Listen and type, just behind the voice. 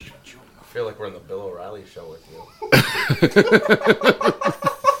feel like we're in the Bill O'Reilly show with you.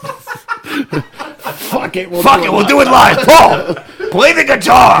 Fuck it, we'll do it live. Paul, play the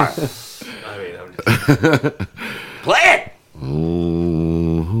guitar. I mean, I'm just... Play it.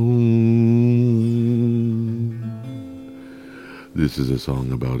 This is a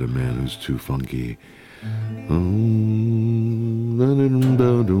song about a man who's too funky. Funky,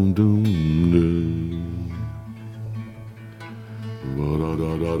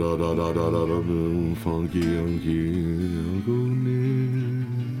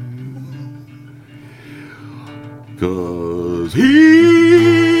 cause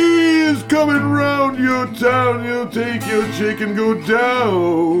he is coming round your town. He'll take your chick and go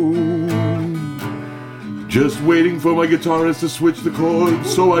down. Just waiting for my guitarist to switch the chords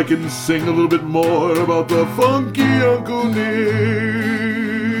so I can sing a little bit more about the funky Uncle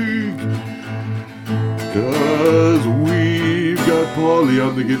Nick. Cause we've got Paulie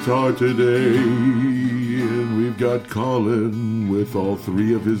on the guitar today, and we've got Colin with all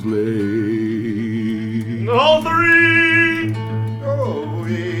three of his legs. All three! Oh,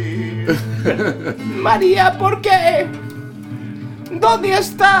 yeah. María, ¿por qué? ¿Dónde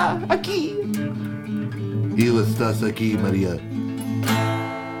está? Aquí. ¿Y estás aquí, María?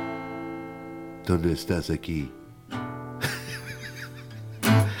 ¿Dónde estás aquí?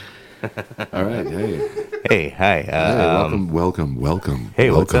 All right, hey. Hey, hi. Welcome.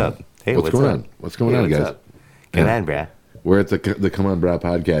 Hey, what's up? Hey, what's going on? What's going on, guys? Come on, brah. We're at the Come On Brah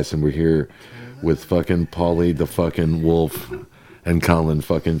podcast, and we're here with fucking Paulie the fucking wolf and Colin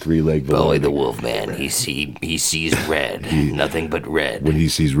fucking three-leg Paulie the wolf, man. He sees red. Nothing but red. When he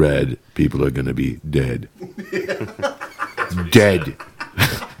sees red, people are gonna be dead. Dead.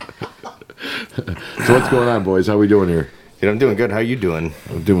 So what's going on, boys? How we doing here? Dude, I'm doing good. How you doing?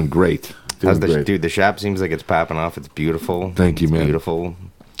 I'm doing great. Dude, the shop seems like it's popping off. It's beautiful. Thank you, man. Beautiful.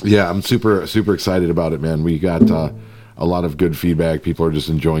 Yeah, I'm super excited about it, man. We got a lot of good feedback. People are just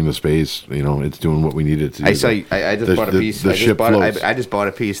enjoying the space. You know, it's doing what we need it to do. I saw you. I just bought a piece. I just bought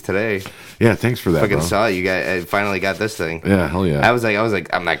a piece today. Yeah, thanks for that. Fucking bro. saw you guys. I finally got this thing. Yeah, hell yeah. I was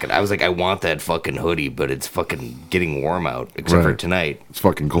like, I'm not gonna. I was like, I want that fucking hoodie, but it's fucking getting warm out, except for tonight. It's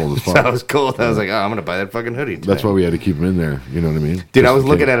fucking cold as fuck. So I was cold. I was like, oh, I'm gonna buy that fucking hoodie tonight. That's why we had to keep them in there. You know what I mean? Dude, I was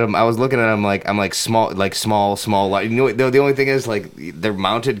looking at them. Like I'm like small. You know, the only thing is like they're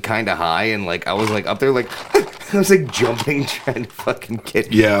mounted kind of high, and like I was like up there like. I was like jumping, trying to fucking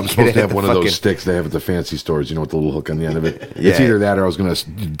get. Yeah, I'm supposed to have one of those sticks they have at the fancy stores, you know, with the little hook on the end of it. Yeah. It's either that or I was going to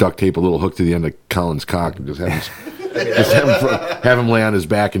duct tape a little hook to the end of Colin's cock and just have him lay on his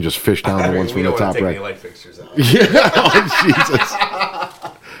back and just fish down the ones from the top right. Light fixtures out. Yeah, oh, Jesus.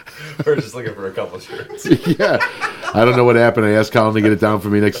 We're just looking for a couple shirts. Yeah. I don't know what happened. I asked Colin to get it down for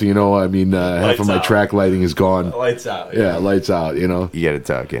me. Next thing you know, I mean, half of my track lighting is gone. Lights out. Yeah, lights out, you know. You got to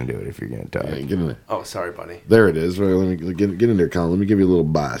talk into it if you're going to talk. Yeah, get in there. Oh, sorry, buddy. There it is. Right, let me get in there, Colin. Let me give you a little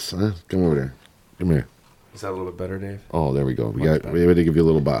boss. Huh? Come over there. Come here. Is that a little bit better, Dave? Oh, there we go. We had to give you a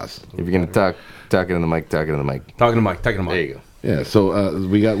little boss. If you're going to talk into the mic. Talking to Mike. There you go. Yeah, so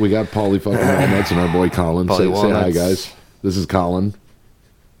we got Paulie fucking Walnuts and our boy Colin. Say hi, guys. This is Colin.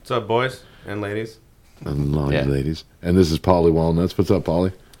 What's up, boys and ladies? And ladies. And this is Paulie Walnuts. What's up,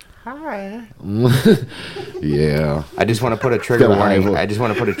 Paulie? Hi. Yeah. I just want to put a trigger warning.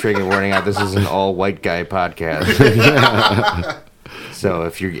 Out. This is an all white guy podcast. Yeah. So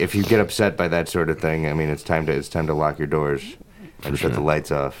if you get upset by that sort of thing, I mean, it's time to lock your doors and shut the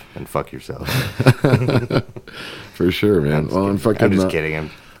lights off and fuck yourself. For sure, man. I'm just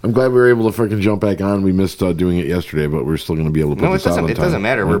kidding. I'm glad we were able to freaking jump back on. We missed doing it yesterday, but we're still going to be able to put this out on time. It doesn't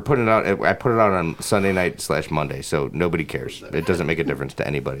matter. We're putting it out. I put it out on Sunday night / Monday, so nobody cares. It doesn't make a difference to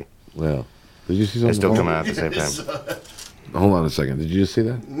anybody. Well, did you see something? It's still coming out at the same time. Hold on a second. Did you just see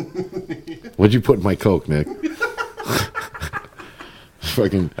that? What'd you put in my Coke, Nick?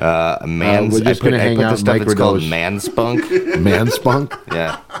 Fucking we're just gonna hang out. Stuff it's called man-spunk. Man-spunk?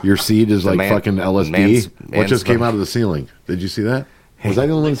 Yeah. Your seed is like fucking LSD. What just came out of the ceiling? Did you see that? Was I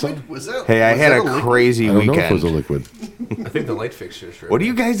the only one? Hey, I had a crazy weekend. I don't know if it was a liquid. I think the light fixtures. What are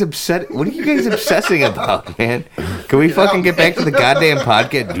you guys obsessing about, man? Can we fucking get back to the goddamn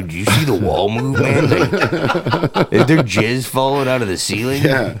podcast? Dude, did you see the wall move, man? Like, is there jizz falling out of the ceiling?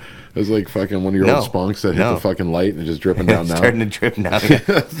 Yeah. It was like fucking one of your old spunks that hit the fucking light and just dripping down now. Starting to drip now.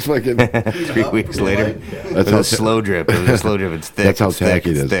 It's fucking 3 weeks later. It was a slow drip. It's thick. That's how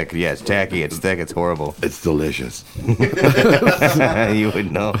tacky it is. It's thick. Yeah, it's tacky. It's thick. It's horrible. It's delicious. You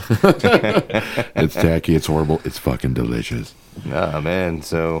would know. It's tacky. It's horrible. It's fucking delicious. Oh, man.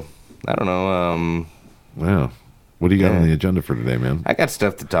 So, I don't know. Wow. What do you got on the agenda for today, man? I got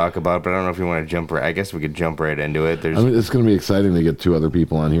stuff to talk about, but I don't know if you want to jump right. I guess we could jump right into it. I mean, it's going to be exciting to get 2 other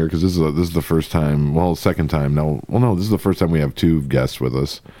people on here because this is the first time. Well, second time. No, this is the first time we have 2 guests with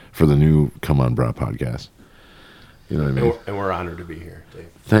us for the new Come On Bra podcast. You know what I mean? And we're honored to be here, Dave.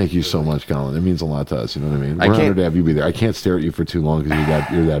 Thank you so much, Colin. It means a lot to us. You know what I mean? We're honored to have you be there. I can't stare at you for too long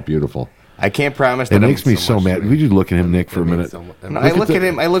because you're that beautiful. I can't promise It that makes me so mad. Would you look at him, Nick, for a minute? No, I look at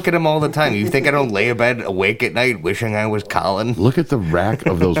him. I look at him all the time. You think I don't lay abed awake at night wishing I was Colin? Look at the rack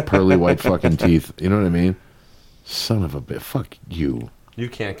of those pearly white fucking teeth. You know what I mean? Son of a bitch. Fuck you. You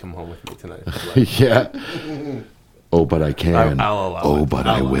can't come home with me tonight. Yeah. Oh, but I can. I'll allow oh, it. but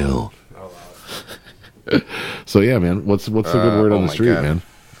I'll I allow will. it. I'll allow it. So yeah, man. What's the good word on the street, God.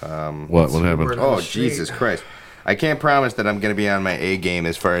 man? What happened? Oh, Jesus Christ. I can't promise that I'm going to be on my A game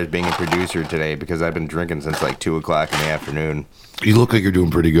as far as being a producer today because I've been drinking since like 2 o'clock in the afternoon. You look like you're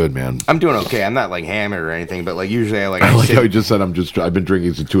doing pretty good, man. I'm doing okay. I'm not like hammered or anything, but like usually I like how you just said I've been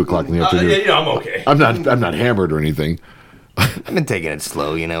drinking since 2 o'clock in the afternoon. Yeah, I'm okay. I'm not hammered or anything. I've been taking it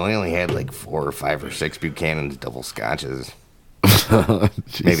slow, you know. I only had like 4 or 5 or 6 Buchanan's double scotches.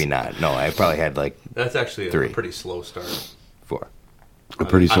 Maybe not. No, I probably had like That's actually 3. a pretty slow start. 4. A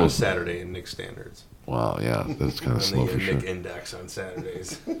pretty on slow a Saturday in Nick standards. Wow, yeah, that's kind of And slow the for sure. Nick index on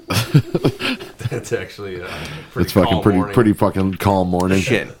Saturdays. That's actually a pretty It's fucking calm morning. pretty fucking calm morning.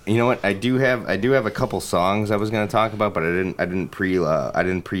 Shit. You know what? I do have a couple songs I was gonna talk about, but I didn't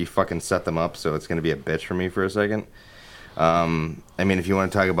pre fucking set them up, so it's gonna be a bitch for me for a second. I mean, if you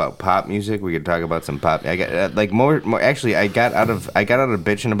want to talk about pop music, we could talk about some pop. I got like more. Actually, I got out of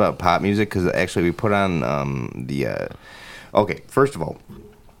bitching about pop music because actually we put on Okay, first of all,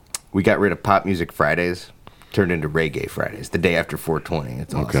 we got rid of Pop Music Fridays, turned into Reggae Fridays, the day after 420.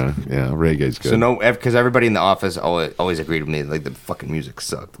 It's awesome. Okay, yeah, reggae's good. So because everybody in the office always agreed with me, like the fucking music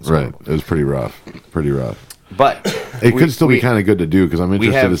sucked. Right, it was pretty rough, But it could still be kind of good to do because I'm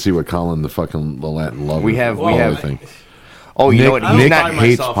interested have- to see what Colin the Latin lover. We have- Thing. Oh, you Nick- know what? I don't He's Nick not. pride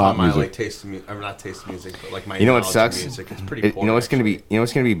hates myself pop on my music. like taste of music. I'm not taste of music, but like my You know what knowledge of sucks? music. It's pretty poor. You know what's gonna be. You know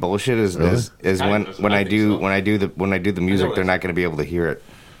what's gonna be bullshit is when I do the music, they're not gonna be able to hear it.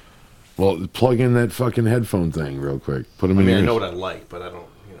 Well, plug in that fucking headphone thing real quick. Put them I in mean, I your know what ears. I like, but I don't.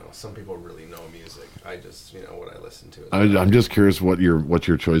 You know, some people really know music. I just, what I listen to. I'm just curious what your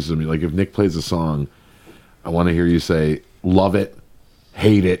choices are. Like if Nick plays a song, I want to hear you say love it,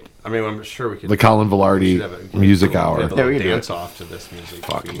 hate it. I mean, I'm sure we could. The Colin we Velarde should have a- music we hour. have a Yeah, we little can do dance it. off to this music.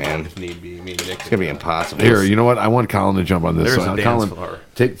 Fuck, if man. If need be, me and Nick. It's gonna be impossible. Here, you know what? I want Colin to jump on this. There's So, a dance Colin, floor.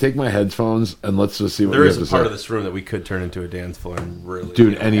 take my headphones and let's just see what There you is have a to part say. of this room that we could turn into a dance floor and really.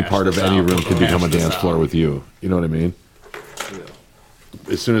 Dude, any hash part of this any out. room could become a Hash this dance floor out. with you. You know what I mean?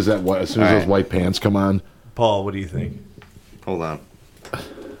 As soon as those white pants come on, Paul, what do you think? Hold on.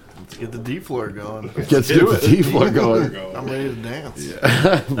 Let's get the D floor going. let's get the D floor going. I'm ready to dance.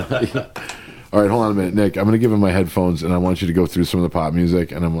 All right, hold on a minute, Nick. I'm going to give him my headphones, and I want you to go through some of the pop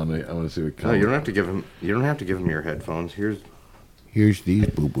music, and I want to see what. No, Colin. you don't have to give him. You don't have to give him your headphones. Here's These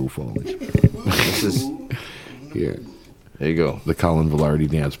boo boo phones. this is. Here, There you go. the Colin Velarde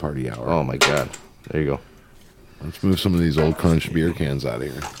Dance Party Hour. Oh my God. There you go. Let's move some of these old Crunch beer cans out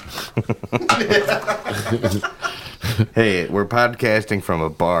of here. Hey, we're podcasting from a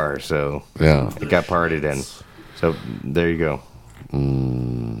bar, so Yeah, it got partied in. So there you go.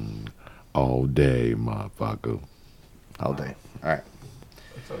 all day, motherfucker. All day. All right.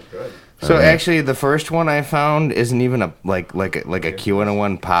 That sounds good. So actually, the first one I found isn't even a like a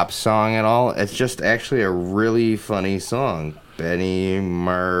QN01 pop song at all. It's just actually a really funny song. Benny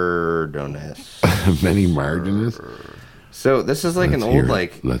Mardones. Many margins. So this is like Let's an hear old it.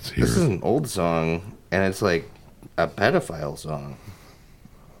 like Let's hear this it. is an old song, and it's like a pedophile song,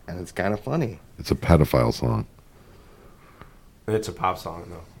 and it's kind of funny. It's a pedophile song. And it's a pop song,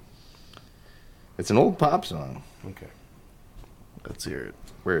 though. It's an old pop song. Okay. Let's hear it.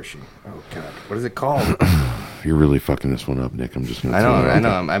 Where is she? Oh God, what is it called? You're really fucking this one up, Nick. I'm just gonna. I know, throw it I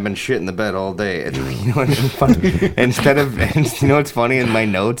out know. I've been shitting the bed all day. You know what's funny? You know what's funny in my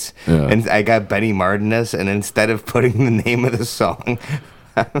notes? Yeah. And I got Benny Martinez, and instead of putting the name of the song,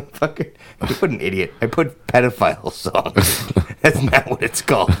 I put an idiot. I put pedophile song. That's not what it's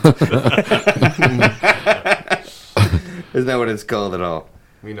called. That's not what it's called at all.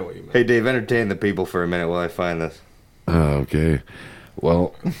 We know what you meant. Hey, Dave, entertain the people for a minute while I find this. Okay.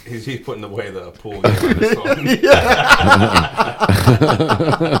 Well, He's putting away the pool game on his phone.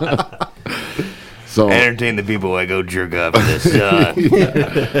 so Entertain the people while I go jerk off to this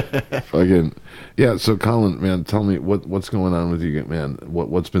song. fucking yeah. So Colin, man, tell me what's going on with you, man.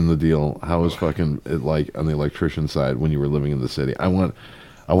 What's been the deal? How is fucking it like on the electrician side when you were living in the city? I want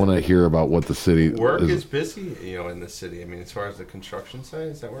I want to hear about what the city Work is busy, in the city. I mean, as far as the construction side,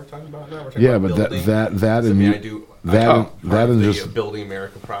 is that what we're talking about now? We're talking Yeah, about but building. that I and mean, you- I do that and the just Building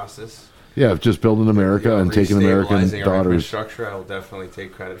America process. yeah, just building America and taking American Restabilizing our daughters. infrastructure. I will definitely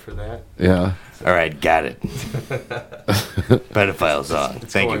take credit for that. Yeah. All right, got it. Pedophile song.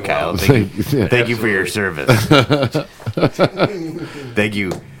 Thank you, going Kyle. well. Thank you for your service. Thank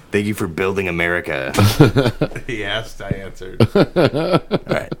you. Thank you for building America. He asked, I answered. All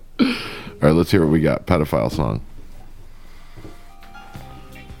right. All right, let's hear what we got. Pedophile song.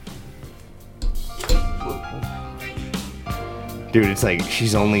 Dude, it's like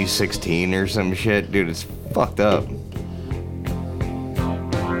she's only 16 or some shit. Dude, it's fucked up.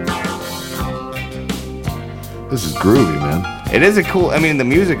 This is groovy, man. It is I mean, the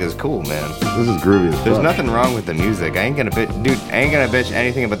music is cool, man. This is groovy as There's fuck. nothing wrong with the music. I ain't gonna bitch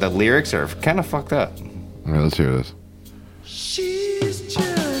anything, but the lyrics are kind of fucked up. All right, let's hear this. She's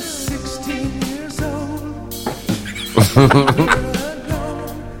just 16 years old.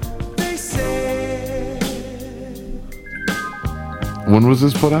 They say, When was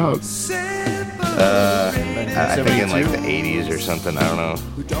this put out? I think in like the 80s or something. I don't know.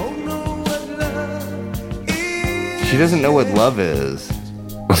 who don't know what love is. She doesn't know what love is.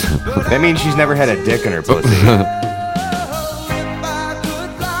 That means she's never had a dick in her pussy. If I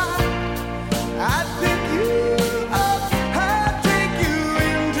could fly, I'd pick you up, I'd take you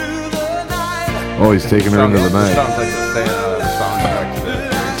into the night. Oh, he's taking her into the night. Sounds like the soundtrack to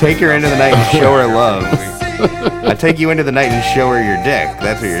the Take her into the night and show her love. I take you into the night and show her your dick.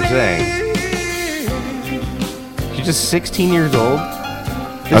 That's what you're saying. She's just 16 years old.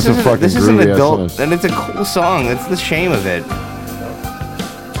 That's a fucking This is an groovy-ass adult, song. and it's a cool song. That's the shame of it.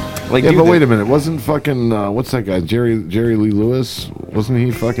 Like, Yeah, dude, but wait a minute. Wasn't fucking what's that guy? Jerry Lee Lewis? Wasn't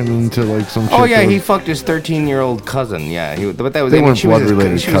he fucking into like some? Oh chick yeah, that he was- fucked his 13-year-old cousin. Yeah, but that was. They I mean, weren't she was his-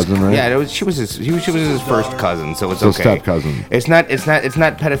 blood-related she was- cousin, right? Yeah, she was his first cousin, so it's So okay. step cousin. It's not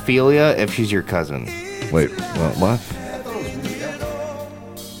pedophilia if she's your cousin. Wait, what?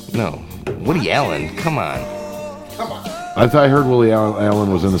 No, Woody Allen. Come on. I thought I heard Willie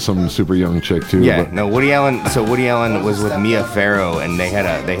Allen was into some super young chick too. Yeah, But, no, Woody Allen. So Woody Allen was with Mia Farrow, and they had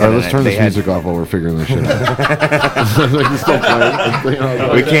all right, let's turn this music off while we're figuring this shit out.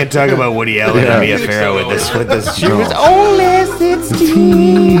 We can't talk about Woody Allen Yeah. and Mia Farrow with this. She No. was only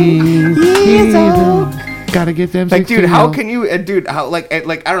 16 years old. Gotta get them. Like, dude, how can you, dude? How like I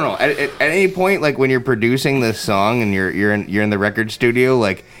don't know. At any point, like when you're producing this song and you're in the record studio,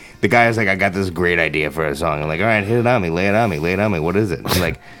 like the guy is like, I got this great idea for a song. I'm like, all right, hit it on me, lay it on me, lay it on me. What is it? It's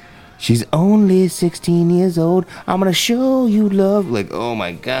like, she's only 16 years old. I'm gonna show you love. Like, oh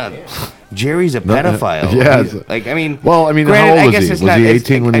my god, Jerry's a pedophile. yeah. Like, I mean, Well, I mean, how granted, old I was guess he? it's Was not- he it's-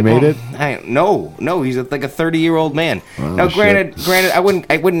 18 when he made it? No, he's like a 30-year-old man. Oh, Now, shit. granted,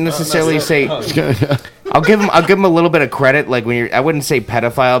 I wouldn't necessarily say. I'll give him a little bit of credit. Like I wouldn't say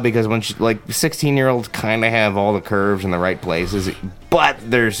pedophile because when 16-year-olds kind of have all the curves in the right places, but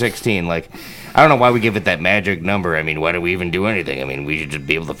they're 16. Like, I don't know why we give it that magic number. I mean, why do we even do anything? I mean, we should just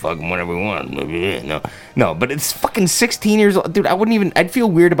be able to fuck them whenever we want. No, but it's fucking 16 years old, dude. I'd feel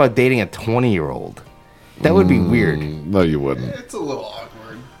weird about dating a 20-year-old. That would be weird. No, you wouldn't. It's a little awkward.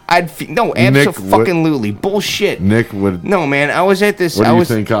 No, Nick absolutely bullshit. Nick would. No, man, I was at this. What do I you was,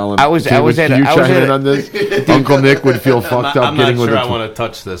 think, Colin? I was Can at. you I was chime at. in on this? Uncle Nick would feel fucked up I'm not getting with sure a. I want to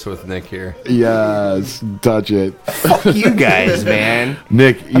touch this with Nick here. Yes, touch it. Fuck you guys, man.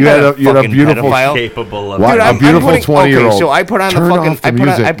 Nick, I'm you not had a fucking beautiful. pedophile. Capable of What? Dude, A beautiful putting- 20-year-old. Okay, so I put on Turn the fucking.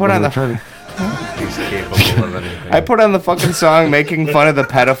 off the I put on the. He's capable of anything. I put on the fucking song making fun of the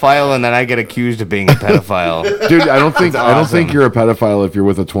pedophile, and then I get accused of being a pedophile. Dude, I don't think awesome. you're a pedophile if you're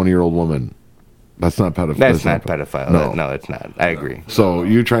with a 20-year-old woman. That's not pedophile. That's not pedophile. No. No, it's not. I agree. So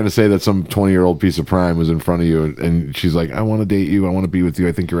you trying to say that some 20-year-old piece of prime was in front of you and she's like, I want to date you. I want to be with you.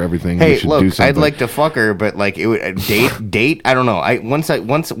 I think you're everything. we Hey, should do look, something. I'd like to fuck her, but like it would date. I don't know. Once I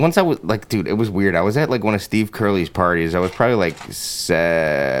was like, dude, it was weird. I was at like one of Steve Curley's parties. I was probably like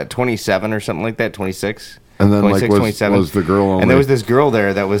 27 or something like that, 26. And then, 26, like, 27. was the girl only? And there was this girl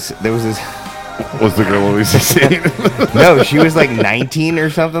there that was this. Was the girl always 16? No, she was like 19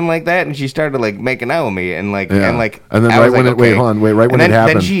 or something like that, and she started like making out with me, and Yeah. and like, And then I right was when like, it- wait, okay. hold on, wait, right And when it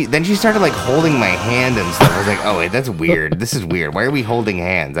happened. then she started like holding my hand and stuff. I was like, oh wait, that's weird. This is weird. Why are we holding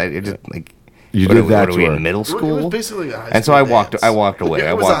hands? It just like. You what did are we- that what are we to her. in middle It school? was basically a high And so school I walked dance. away. It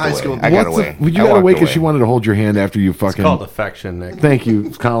I was a walked high away. school I got dance. away. You I got walked away because away. she wanted to hold your hand after you It's fucking. called affection, Nick. Thank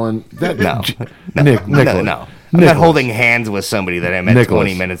you, Colin. No, Nick, no, Nicholas. no. I'm not holding hands with somebody that I met Nicholas.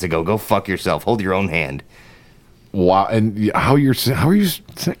 20 minutes ago. Go fuck yourself. Hold your own hand. Wow, and how are you single?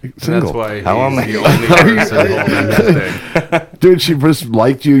 That's why How am I- he's the only person holding this thing. Dude, she just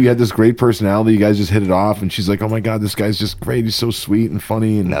liked you. You had this great personality. You guys just hit it off, and she's like, "Oh my god, this guy's just great. He's so sweet and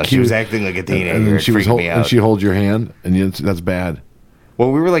funny and No, cute." she was acting like a teenager. and then It she was freaked me out. and she holds your hand, and that's bad.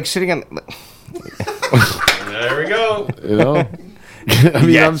 Well, we were like sitting on. There we go. You know. I mean,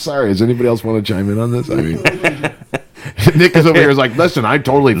 Yes. I'm sorry. Does anybody else want to chime in on this? I mean, Nick is over here is like, listen, I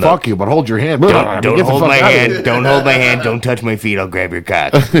totally fuck you, but hold your hand. Don't hold my hand. Don't hold my hand. Don't touch my feet. I'll grab your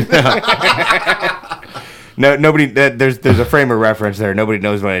cock. No, nobody. There's a frame of reference there. Nobody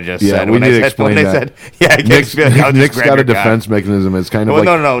knows what I just Yeah, said. we When need I to said, explain when I that. said, yeah, I guess Nick's got a defense mechanism. It's kind of Well,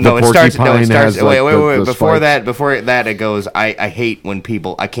 like no. the It starts. No, porcupine it starts. has, Wait. like, the Before spikes. that, it goes. I hate when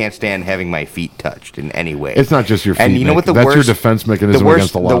people. I can't stand having my feet touched in any way. It's not just your feet. And you know Nick. what the That's worst your defense mechanism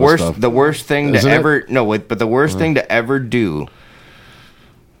against a lot of stuff. The worst thing Isn't to it? ever but the worst thing to ever do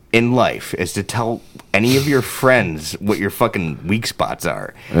in life is to tell any of your friends what your fucking weak spots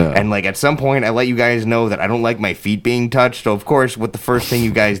are. Yeah. And like at some point I let you guys know that I don't like my feet being touched. So of course what the first thing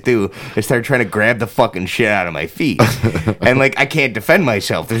you guys do is start trying to grab the fucking shit out of my feet. And like I can't defend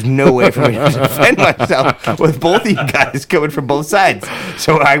myself. There's no way for me to defend myself with both of you guys coming from both sides.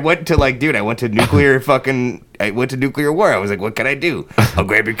 So I went to nuclear war. I was like, what can I do? I'll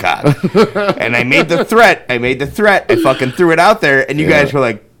grab your cock. And I made the threat. I fucking threw it out there and you guys were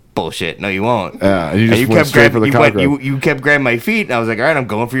like, bullshit. No, you won't. Yeah, and you just went straight for the cock grab. You kept grabbing my feet, and I was like, all right, I'm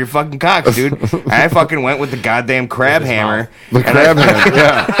going for your fucking cocks, dude. And I fucking went with the goddamn crab hammer. The crab hammer,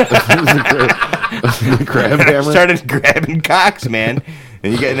 yeah. The crab And I hammer. started grabbing cocks, man.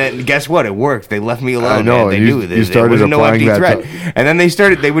 And guess what? It worked. They left me alone. I know, Man. They and knew you this. started It wasn't no applying empty that threat. And then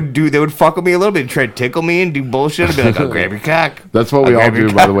they would fuck with me a little bit, try to tickle me and do bullshit. I'd be like, I'll grab your cock. That's what we I'll all grab your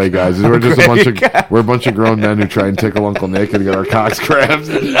do, by the cock. way, guys. is We're just a Grab bunch your cock. of a bunch of grown men who try and tickle Uncle Nick and get our cocks grabbed.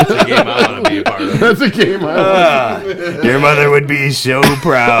 That's a game I want to be a part of. That's a game. Your mother would be so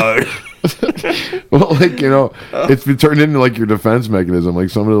proud. Well, like, it's been turned into like your defense mechanism. Like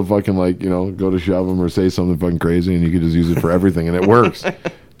somebody will fucking go to shove them or say something fucking crazy, and you can just use it for everything, and it works.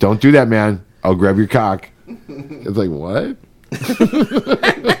 Don't do that, man. I'll grab your cock. It's like, what?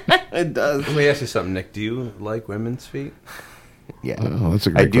 It does. Let me ask you something, Nick. Do you like women's feet? Yeah. Oh, that's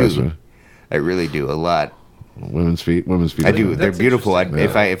a I great do. question. I really do a lot. Women's feet. I do. They're That's beautiful. interesting.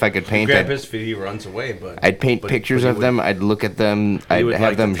 If I could paint Grab that, his feet, he runs away. But I'd paint but- pictures but he of them. would- I'd look at them. I'd would have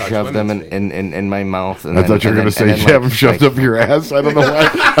like to them touch shove them women's in my mouth. And I thought you were going to say you have them shoved up your ass. I don't know why.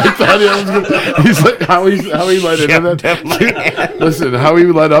 I thought he was gonna, he's like, how he let into Shoved that. up my ass. Listen, how he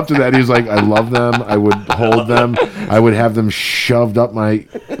led up to that, he's like, I love them. I would hold them. I would have them shoved up my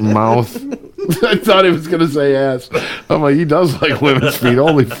mouth. I thought he was going to say ass. I'm like, he does like women's feet.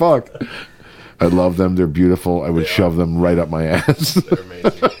 Holy fuck. I love them. They're beautiful. I would shove them right up my ass. They're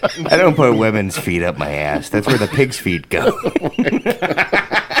amazing. I don't put women's feet up my ass. That's where the pig's feet go.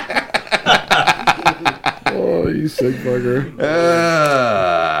 Oh, you sick bugger.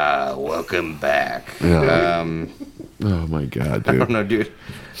 Welcome back. Yeah. Oh, my God, I don't dude. know, dude.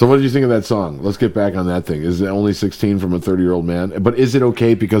 So what did you think of that song? Let's get back on that thing. Is it only 16 from a 30-year-old man? But is it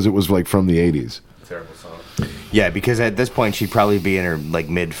okay because it was like from the 80s? Terrible song. Yeah, because at this point she'd probably be in her like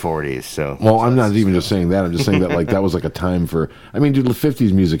mid 40s. So Well, I'm not even just saying that. I'm just saying that like that was like a time for. I mean, dude, the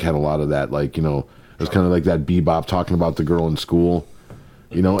 50s music had a lot of that. Like, it was kind of like that bebop talking about the girl in school.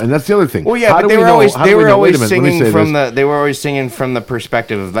 And that's the other thing. Well, yeah, How but do they we were know- always how do they we were know- wait a always minute, let me singing say from this. they were always singing from the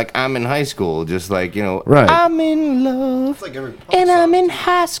perspective of like I'm in high school, just like Right. I'm in love It's like every punk and song. I'm in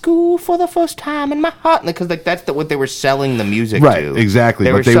high school for the first time in my heart, because like that's what they were selling the music Right, to. exactly.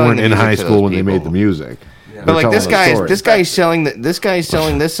 were But they selling weren't the in music high to school those when they made people. the music. But like this guy's story. this guy's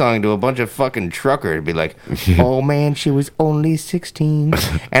selling this song to a bunch of fucking trucker to be like, oh man, she was only 16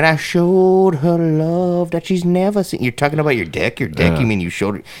 and I showed her love that she's never seen. You're talking about your dick? Your dick? Yeah. You mean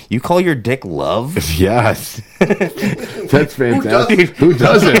you call your dick love? Yes. That's fantastic. Who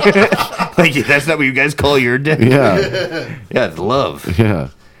doesn't? Like that's not what you guys call your dick? Yeah. Yeah, it's love. Yeah.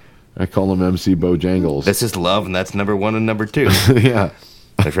 I call him MC Bojangles. This is love, and that's number 1 and number 2. Yeah.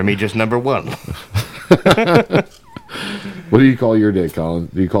 And for me, just number 1. What do you call your dick, Colin?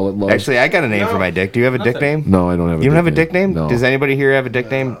 Do you call it love? Actually, I got a name for my dick. Do you have a dick name? No, I don't have a You don't have a dick dick name? No. Does anybody here have a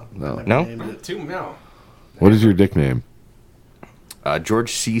dick name? No. No? No. What is your dick name?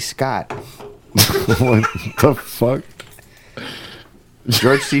 George C. Scott. What the fuck?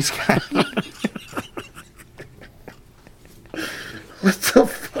 George C. Scott. What the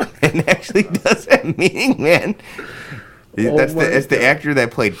fuck? It actually does have meaning, man. That's my it's the actor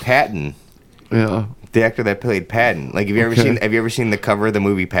that played Patton. Yeah. The actor that played Patton. Like, have you ever seen the cover of the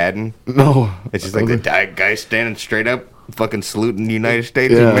movie Patton? No. It's just like the guy standing straight up, fucking saluting the United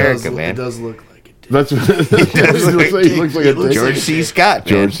States Yeah. of It America, does, man. It does look like a dick. That's what he looks like a dick. George C. Scott. Man.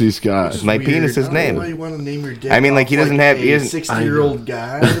 George C. Scott. My penis is I don't know name. why you want to name your dick. I mean, like, he off, doesn't have- he a doesn't- 60-year-old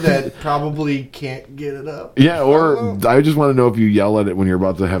guy that probably can't get it up. Yeah, or I just want to know if you yell at it when you're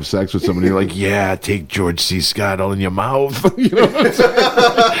about to have sex with somebody. You're like, "Yeah, take George C. Scott all in your mouth." You know what I'm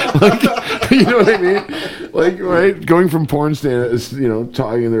saying? Like, you know what I mean? Like, right? Going from porn stand,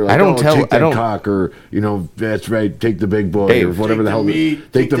 talking. They're like, I don't "Oh, tell- take that I don't- cock," or that's right, take the big boy, Dave, or whatever take the hell. the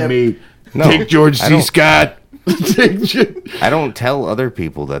meat, Take the that- meat. No, Take George I C. don't- Scott. Take I don't tell other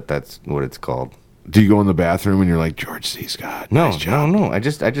people that that's what it's called. Do you go in the bathroom and you're like, George C. Scott? No, nice job. no. I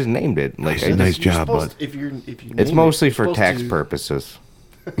just named it. Like, Nice You're job, supposed- bud. If you it's name mostly it, for you're tax supposed to- purposes.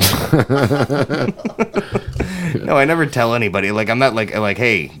 No, I never tell anybody. Like, I'm not like,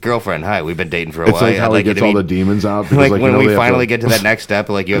 hey, girlfriend, hi, we've been dating for a It's while. like how I'd he like you gets to all meet- the demons out. because, Like, you when know, we they have finally to- get to that next step,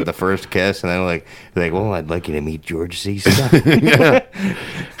 like you have the first kiss, and then like, well, I'd like you to meet George C. Scott.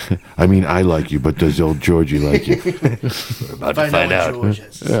 I mean, I like you, but does old Georgie like you? We're about to Find find out out. what George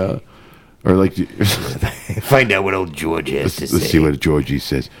has to say. Yeah. Or like, Find out what old George has to let's say. see what Georgie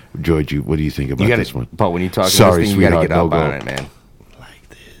says. Georgie, what do you think about You gotta, this one? Paul, when you talk Sorry, this thing, you gotta sweetheart, get up no on go. it, man. Like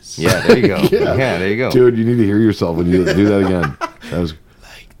this. Yeah, there you go. yeah, there you go. Dude, you need to hear yourself when you do that again. That was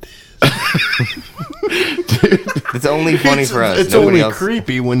It's only funny for us. It's Nobody only else.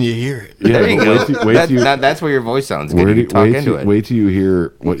 creepy when you hear it. yeah. There you but go. Wait till you, That's where your voice sounds good. You talk into it. wait till you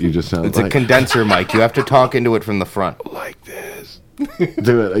hear what you just sound It's a like. condenser mic. You have to talk into it from the front. Like this.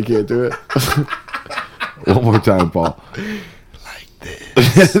 Do it. I can't do it. One more time, Paul. Like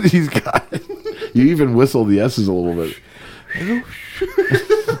this. He's got it. You even whistle the S's a little bit.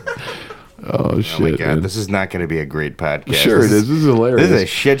 Oh shit! Oh my god, man. this is not going to be a great podcast. Sure it is. This is hilarious. This is a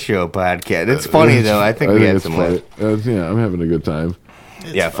shit show podcast. It's funny though. I think we had it's some. funny. Yeah, I'm having a good time.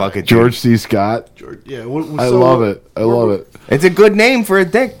 Yeah, fuck it, George C. Scott. George, yeah, I love it. I love it. It's a good name for a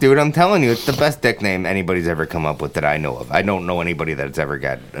dick, dude. I'm telling you, it's the best dick name anybody's ever come up with that I know of. I don't know anybody that's ever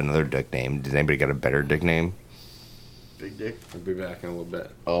got another dick name. Does anybody got a better dick name? Big dick. I'll be back in a little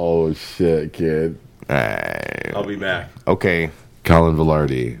bit. Oh shit, kid. I'll be back. Okay. Colin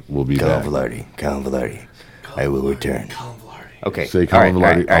Velarde will be back. Colin Velarde. I will return. Colin Velarde. Okay. Say Colin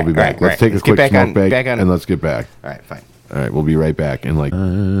Velarde. I'll be back. Let's take a quick smoke break and let's get back. All right, fine. All right, we'll be right back. And like,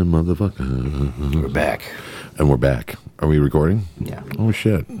 motherfucker. We're back. And we're back. Are we recording? Yeah. Oh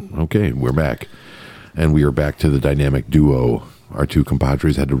shit. Okay, we're back. And we are back to the dynamic duo. Our two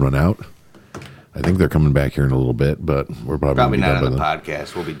compadres had to run out. I think they're coming back here in a little bit, but we're probably Probably gonna be not done on by the then.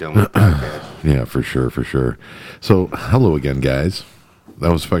 podcast. We'll be done with the podcast. Yeah, for sure. So, hello again, guys.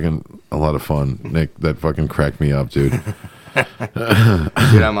 That was fucking a lot of fun. Nick, that fucking cracked me up, dude.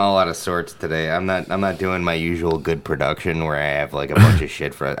 Dude, I'm all out of sorts today. I'm not doing my usual good production where I have like a bunch of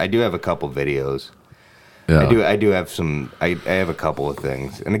shit for it. I do have a couple videos. Yeah. I do have some. I have a couple of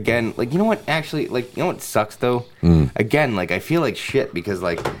things. And again, like, you know what? Actually, like, you know what sucks though? Again, like, I feel like shit because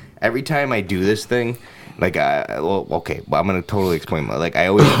like every time I do this thing, like, I'm gonna totally explain. Like, I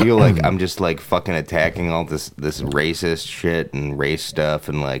always feel like I'm just like fucking attacking all this racist shit and race stuff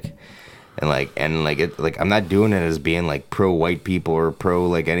and I'm not doing it as being like pro white people or pro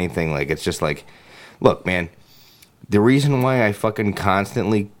like anything. Like, it's just like, look, man. The reason why I fucking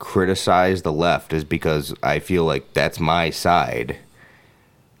constantly criticize the left is because I feel like that's my side.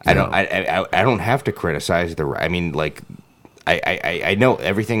 I don't have to criticize the right. I mean, like, I know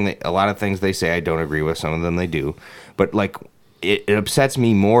everything that, a lot of things they say I don't agree with. Some of them they do, but like it upsets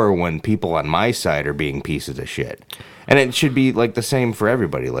me more when people on my side are being pieces of shit. And it should be like the same for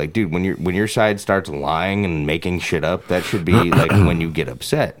everybody. Like, dude, when your side starts lying and making shit up, that should be like when you get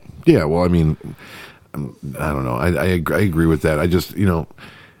upset. Yeah, well, I mean, I don't know. I agree with that. I just,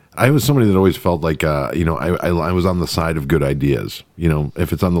 I was somebody that always felt like, I was on the side of good ideas.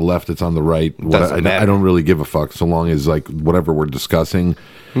 If it's on the left, it's on the right. Doesn't matter. I don't really give a fuck so long as like whatever we're discussing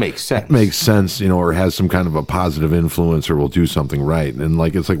Makes sense. or has some kind of a positive influence or will do something right. And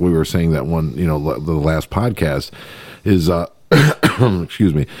like, it's like we were saying that one, the last podcast is,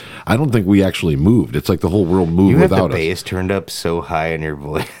 excuse me. I don't think we actually moved. It's like the whole world moved You have without the us. bass turned up so high in your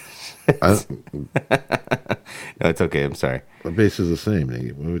voice. No, it's okay. I'm sorry. The bass is the same.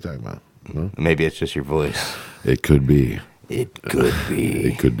 Nigga. What are we talking about? No? Maybe it's just your voice. It could be. It could be.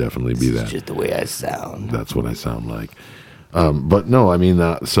 It could definitely be that. It's just the way I sound. That's what I sound like. But no, I mean,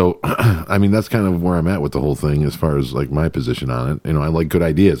 so I mean, that's kind of where I'm at with the whole thing as far as like my position on it. I like good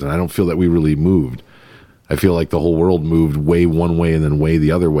ideas, and I don't feel that we really moved. I feel like the whole world moved way one way and then way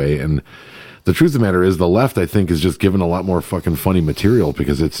the other way. And the truth of the matter is, the left, I think, is just given a lot more fucking funny material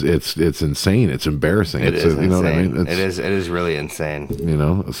because it's insane. It's embarrassing. It is insane. You know what I mean? It is really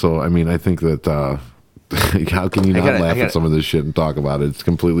insane. So I mean, I think that How can you not laugh at some of this shit and talk about it? It's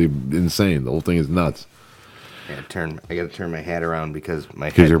completely insane. The whole thing is nuts. I gotta turn my hat around because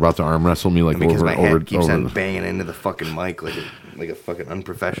you're about to arm wrestle me because my head keeps on banging into the fucking mic like a fucking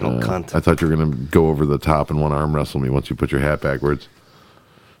unprofessional cunt. I thought you were gonna go over the top and want to arm wrestle me once you put your hat backwards.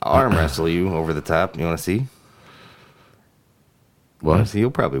 I'll arm wrestle you over the top. You want to see? What? See,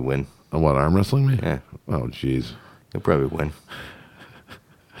 you'll probably win. What, arm wrestling me? Yeah. Oh, jeez. You'll probably win.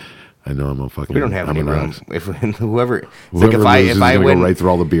 I know I'm a fucking. We don't have any room. If whoever if I win, go right through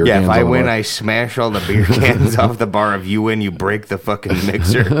all the beer cans. Yeah, if I win, I smash all the beer cans off the bar. If you win, you break the fucking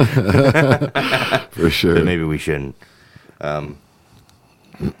mixer. For sure. But maybe we shouldn't.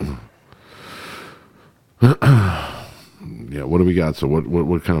 Yeah, what do we got? So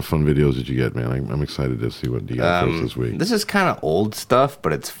what kind of fun videos did you get, man? I'm excited to see what you got for us this week. This is kind of old stuff,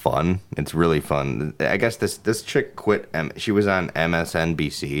 but it's fun. It's really fun. I guess this chick quit. She was on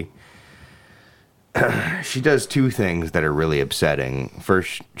MSNBC. She does two things that are really upsetting.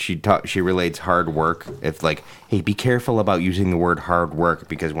 First, she relates hard work. If like, hey, be careful about using the word hard work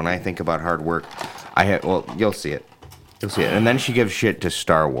because when I think about hard work, you'll see it. You'll see it. And then she gives shit to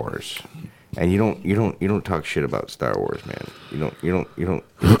Star Wars. And you don't talk shit about Star Wars, man. You don't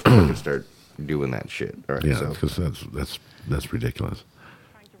fucking start doing that shit. All right, yeah, because that's ridiculous.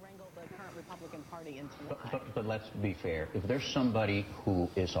 Trying to wrangle the current Republican Party into but let's be fair. If there's somebody who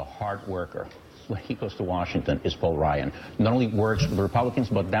is a hard worker, when he goes to Washington, is Paul Ryan. Not only works with the Republicans,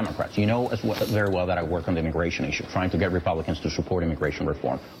 but Democrats. You know very well that I work on the immigration issue, trying to get Republicans to support immigration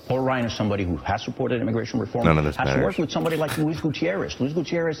reform. Paul Ryan is somebody who has supported immigration reform. None of this has matters. worked with somebody like Luis Gutierrez. Luis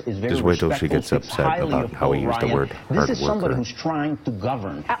Gutierrez is very Just wait till she respectful, gets upset about how he used the word hard worker. This is somebody who's trying to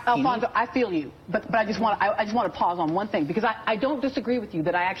govern. Alfonso, I feel you, but I just want to pause on one thing because I don't disagree with you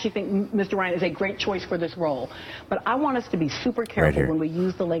that I actually think Mr. Ryan is a great choice for this role, but I want us to be super careful when we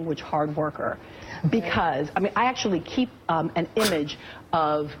use the language hard worker because I actually keep an image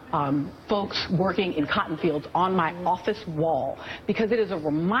of folks working in cotton fields on my office wall because it is a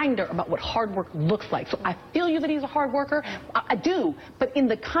reminder about what hard work looks like. So I feel you that he's a hard worker. I do, but in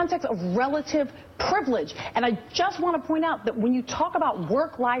the context of relative privilege. And I just want to point out that when you talk about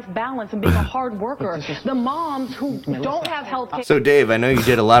work-life balance and being a hard worker, the moms who don't have health care. So Dave, I know you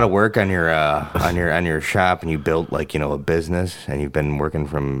did a lot of work on your shop and you built a business and you've been working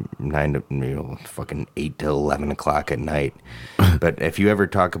from 9 to fucking 8 to 11 o'clock at night. But if you ever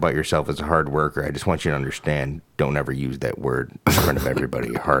talk about yourself as a hard worker, I just want you to understand, don't ever use that word in front of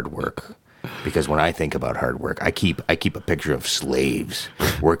everybody, hard work. Because when I think about hard work, I keep a picture of slaves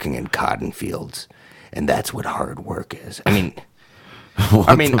working in cotton fields, and that's what hard work is. I'm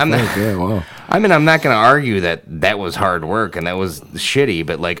not going to argue that was hard work and that was shitty,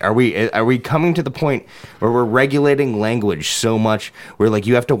 but like, are we coming to the point where we're regulating language so much where like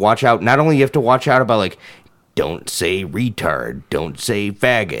you have to watch out? Not only you have to watch out about like, don't say retard, don't say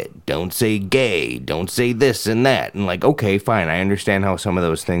faggot, don't say gay, don't say this and that. And like, okay, fine, I understand how some of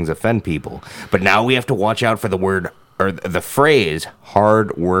those things offend people. But now we have to watch out for the word or the phrase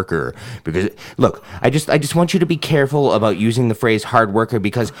hard worker. Because look, I just want you to be careful about using the phrase hard worker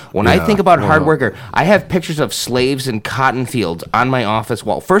because when I think about hard worker, I have pictures of slaves in cotton fields on my office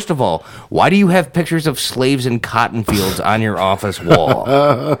wall. First of all, why do you have pictures of slaves in cotton fields on your office wall?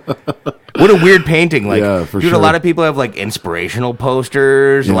 What a weird painting! Like, dude, sure. A lot of people have like inspirational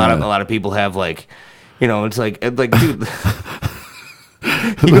posters. Yeah. A lot of people have like, it's like, dude.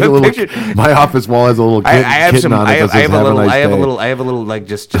 My office wall has a little kitten on it. I have a little like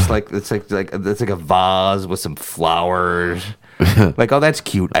just like it's like a vase with some flowers. Like, oh, that's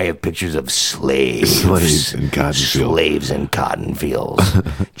cute. I have pictures of slaves in cotton fields,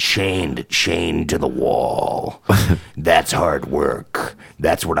 chained to the wall. That's hard work.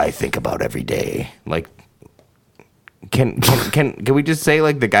 That's what I think about every day. Like, can we just say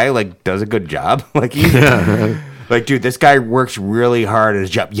like the guy like does a good job? Like like, dude, this guy works really hard at his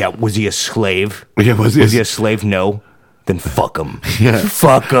job. Yeah, was he a slave? Yeah, was he a slave? No. Then fuck him. Yeah.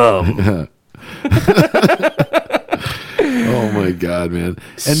 Fuck him. Oh my god, man!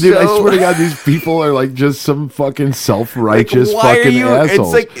 And dude, I swear to God, these people are like just some fucking self-righteous fucking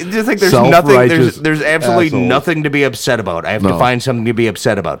assholes. It's just like there's nothing. There's absolutely nothing to be upset about. I have to find something to be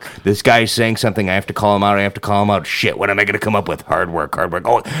upset about. This guy's saying something. I have to call him out. Shit, what am I going to come up with? Hard work.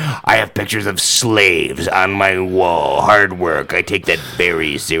 Oh, I have pictures of slaves on my wall. Hard work. I take that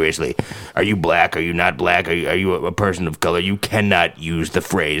very seriously. Are you black? Are you not black? Are you a person of color? You cannot use the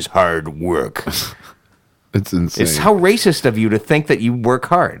phrase hard work. It's insane. It's how racist of you to think that you work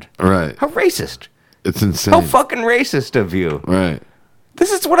hard. Right. How racist. It's insane. How fucking racist of you. Right.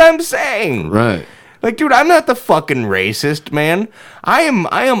 This is what I'm saying. Right. Like, dude, I'm not the fucking racist, man. I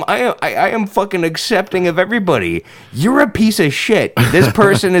am fucking accepting of everybody. You're a piece of shit. This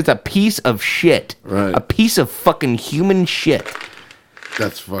person is a piece of shit. Right. A piece of fucking human shit.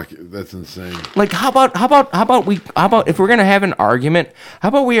 That's insane. Like, how about if we're gonna have an argument, how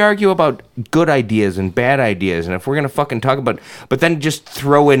about we argue about good ideas and bad ideas, and if we're gonna fucking talk about, but then just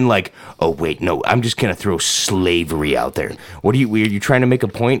throw in like, oh wait, no, I'm just gonna throw slavery out there. Are you trying to make a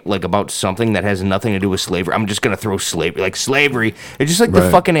point like about something that has nothing to do with slavery? I'm just gonna throw slavery, like slavery. It's just like the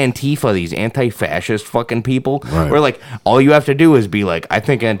fucking Antifa, these anti-fascist fucking people, where like all you have to do is be like, I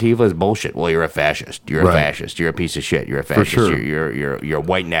think Antifa is bullshit. Well, you're a fascist. You're a fascist. You're a piece of shit. You're a fascist. For sure. You're a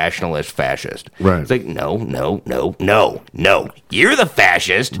white nationalist fascist. Right. It's like, no. You're the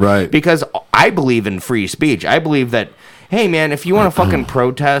fascist. Right. Because I believe in free speech. I believe that, hey, man, if you want to fucking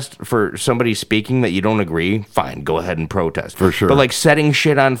protest for somebody speaking that you don't agree, fine, go ahead and protest. For sure. But like setting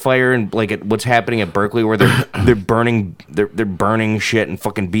shit on fire and like what's happening at Berkeley where they're burning shit and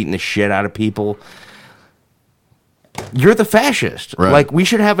fucking beating the shit out of people. You're the fascist. Right. Like, we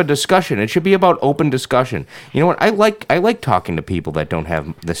should have a discussion. It should be about open discussion. You know what? I like talking to people that don't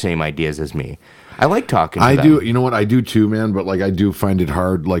have the same ideas as me. I like talking to them. I do. You know what? I do too, man. But like, I do find it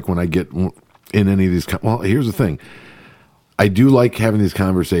hard. Like when I get in any of these. Well, here's the thing. I do like having these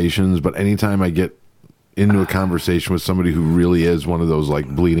conversations, but anytime I get into a conversation with somebody who really is one of those like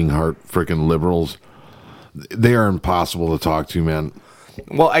bleeding heart freaking liberals, they are impossible to talk to, man.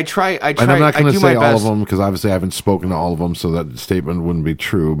 Well, I try. And I'm not going to say all best. of them because obviously I haven't spoken to all of them, so that statement wouldn't be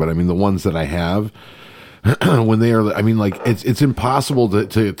true. But I mean, the ones that I have, when they are, I mean, like it's impossible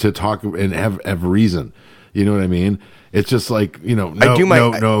to talk and have reason. You know what I mean? It's just like, you know,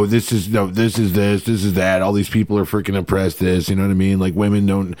 this is that. All these people are freaking oppressed. This, you know what I mean? Like women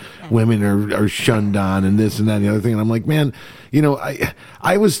are shunned on and this and that and the other thing. And I'm like, man, you know,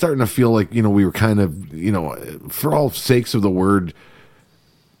 I was starting to feel like, you know, we were kind of, you know, for all sakes of the word,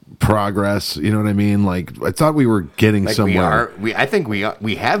 progress, you know what I mean? Like I thought we were getting like somewhere. I think we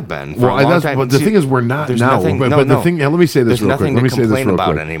have been. For well, a long time. But the thing is, we're not now. Nothing, but the thing, let me say this real quick. Let me say this real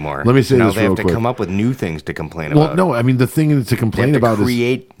quick. Anymore. Let me say now this real quick. They have to come up with new things to complain about. Well, no, I mean the thing to complain about is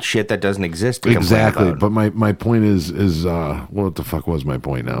create shit that doesn't exist. To exactly. Complain about. But my point is what the fuck was my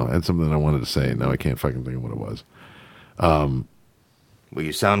point now? I had something I wanted to say. Now I can't fucking think of what it was. Well,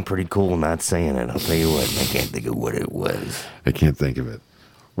 you sound pretty cool not saying it. I'll tell you what. I can't think of what it was. I can't think of it.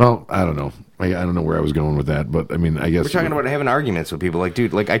 Well, I don't know. I don't know where I was going with that, but I mean, I guess we're talking about having arguments with people. Like,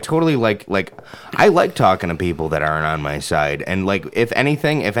 dude, like I totally like I like talking to people that aren't on my side. And like, if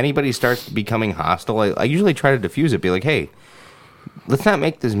anything, if anybody starts becoming hostile, I usually try to diffuse it. Be like, hey, let's not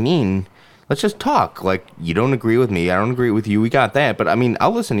make this mean. Let's just talk. Like, you don't agree with me. I don't agree with you. We got that. But I mean,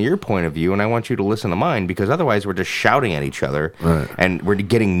 I'll listen to your point of view, and I want you to listen to mine because otherwise we're just shouting at each other, right. And we're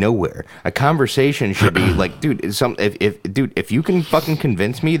getting nowhere. A conversation should be like, dude, if you can fucking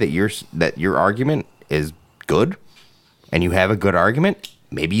convince me that your argument is good, and you have a good argument,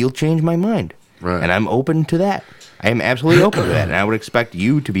 maybe you'll change my mind, right. And I'm open to that. I am absolutely open to that, and I would expect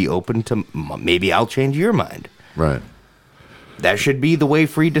you to be open to maybe I'll change your mind, right. That should be the way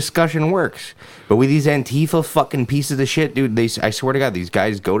free discussion works. But with these Antifa fucking pieces of shit, dude, I swear to God, these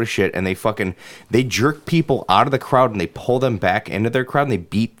guys go to shit and they jerk people out of the crowd and they pull them back into their crowd and they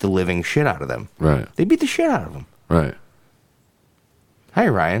beat the living shit out of them. Right. They beat the shit out of them. Right. Hi,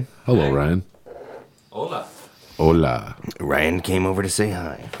 Ryan. Hello, Ryan. Hola. Hola. Ryan came over to say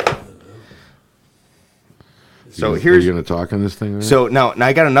hi. So here's. Are you gonna talk on this thing? Right? So now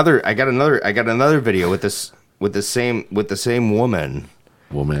I got another video with this. With the same woman.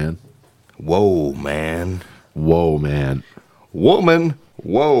 Woman. Whoa, man. Whoa, man. Woman.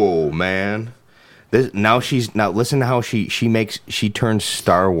 Whoa, man. Now listen to how she turns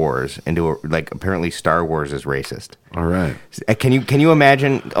Star Wars into apparently Star Wars is racist. All right. Can you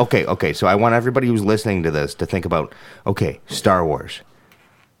imagine? Okay. So I want everybody who's listening to this to think about Star Wars.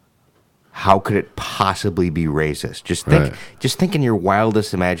 How could it possibly be racist? Just think in your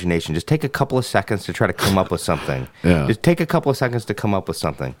wildest imagination. Just take a couple of seconds to try to come up with something. Yeah. Just take a couple of seconds to come up with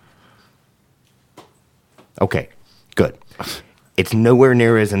something. Okay, good. It's nowhere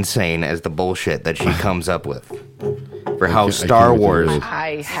near as insane as the bullshit that she comes up with. For how Star Wars...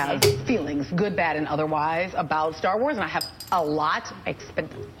 I have feelings, good, bad, and otherwise, about Star Wars, and I have a lot. I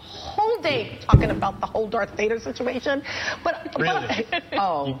spent the whole day talking about the whole Darth Vader situation. Really?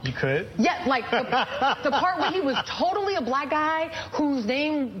 Oh. You could? Yeah, like the part where he was totally a black guy whose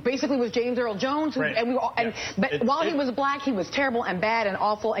name basically was James Earl Jones, right. And we were all, but while he was black, he was terrible and bad and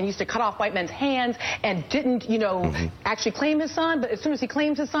awful and used to cut off white men's hands and didn't, actually claim his son. But as soon as he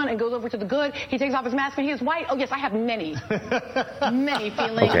claims his son and goes over to the good, he takes off his mask and he is white. Oh yes, I have many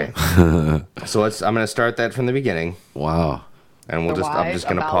feelings. Okay. So I'm gonna start that from the beginning, Wow. and I'm just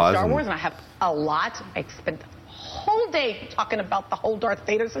gonna about pause. Star Wars, and I have a lot. I spent the whole day talking about the whole Darth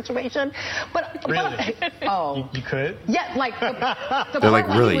Vader situation. But Really? oh, You could? yeah, like the They're like,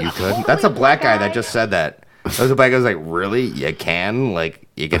 part where he really, was you could? totally That's a black guy guy. that just said that. That was a black guy who's like, really, you can? Like,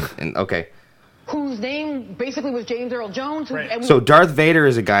 you can? And, okay. Whose name basically was James Earl Jones. Right. And So Darth Vader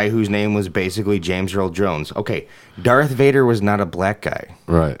is a guy whose name was basically James Earl Jones. Okay, Darth Vader was not a black guy.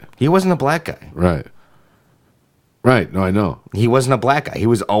 Right. He wasn't a black guy. Right. Right. No, I know. He wasn't a black guy. He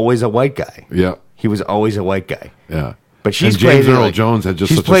was always a white guy. Yeah. He was always a white guy. Yeah. But she's and James playing it Earl like- Jones had just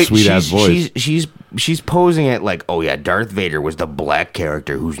she's such played- a sweet ass voice. She's posing it like, oh yeah, Darth Vader was the black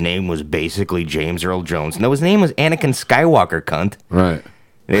character whose name was basically James Earl Jones. No, his name was Anakin Skywalker, cunt. Right.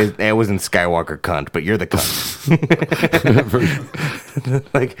 It wasn't Skywalker, cunt, but you're the cunt.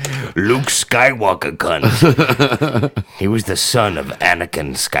 Like, Luke Skywalker, cunt. He was the son of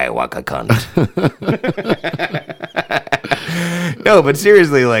Anakin Skywalker, cunt. No, but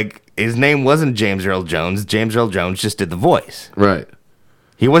seriously, like, his name wasn't James Earl Jones. James Earl Jones just did the voice. Right.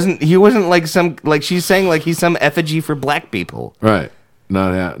 He wasn't like she's saying like he's some effigy for black people. Right. No.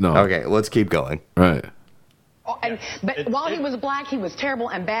 Okay, let's keep going. Right. But while he was black, he was terrible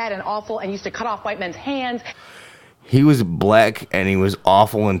and bad and awful and used to cut off white men's hands. He was black and he was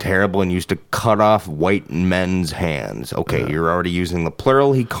awful and terrible and used to cut off white men's hands. Okay, You're already using the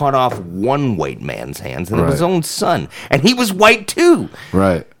plural. He cut off one white man's hands, and it was his own son, and he was white too.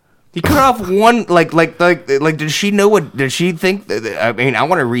 Right. He cut off one. Like. Did she know what? Did she think? I mean, I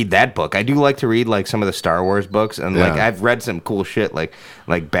want to read that book. I do like to read like some of the Star Wars books, and like I've read some cool shit, like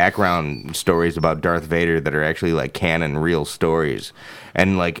background stories about Darth Vader that are actually like canon, real stories.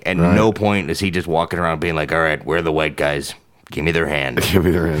 And like at no point is he just walking around being like, "All right, we're the white guys. Give me their hands. Give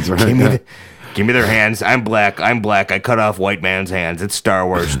me their hands. Right. Give me their hands. I'm black. I cut off white man's hands. It's Star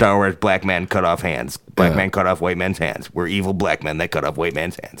Wars. Star Wars. Black man cut off hands. Black man cut off white man's hands. We're evil black men that cut off white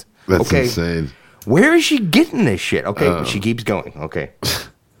man's hands." That's insane. Where is she getting this shit? Okay, she keeps going. Okay.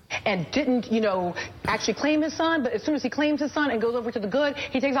 And didn't, actually claim his son, but as soon as he claims his son and goes over to the good,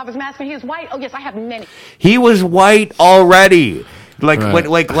 he takes off his mask and he is white. Oh yes, I have many. He was white already. Like,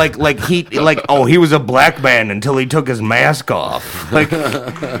 Right. he was a black man until he took his mask off. Like,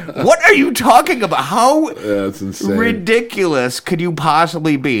 what are you talking about? How That's insane. ridiculous could you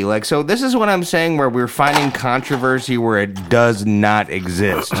possibly be? Like, so this is what I'm saying, where we're finding controversy where it does not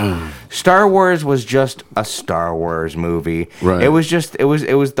exist. Star Wars was just a Star Wars movie. Right. It was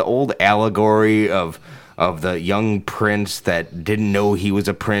the old allegory of the young prince that didn't know he was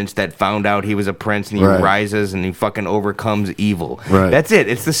a prince, that found out he was a prince, and he rises and he fucking overcomes evil. Right. That's it.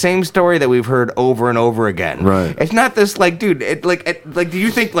 It's the same story that we've heard over and over again. Right. It's not this like, dude. Do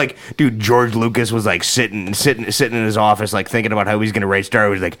you think like, dude, George Lucas was like sitting in his office like thinking about how he's gonna write Star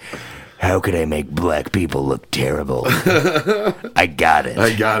Wars, like, how could I make black people look terrible? I got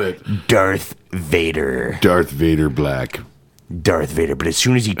it. Darth Vader. Darth Vader black. Darth Vader, but as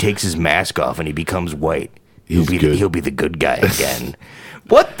soon as he takes his mask off and he becomes white, he'll be the good guy again.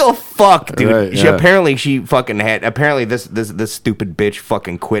 What the fuck, dude? Right, Apparently this stupid bitch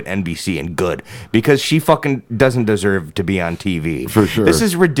fucking quit NBC and good, because she fucking doesn't deserve to be on TV. For sure. This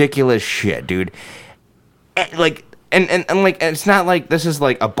is ridiculous shit, dude. And it's not like this is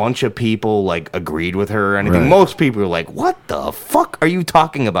like a bunch of people like agreed with her or anything. Right. Most people are like, what the fuck are you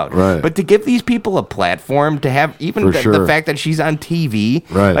talking about? Right. But to give these people a platform, to have even the fact that she's on TV,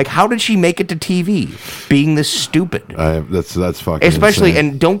 Right. like how did she make it to TV being this stupid? That's fucking Especially, insane.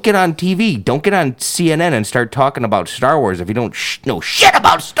 and don't get on TV, don't get on CNN and start talking about Star Wars if you don't know shit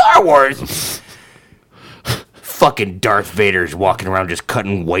about Star Wars. Fucking Darth Vader's walking around just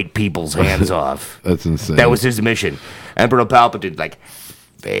cutting white people's hands off. That's insane. That was his mission. Emperor Palpatine's like,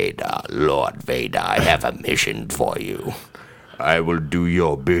 Vader, Lord Vader, I have a mission for you. I will do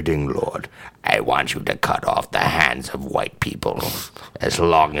your bidding, Lord. I want you to cut off the hands of white people. As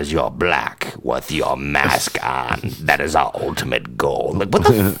long as you're black with your mask on. That is our ultimate goal. Like, what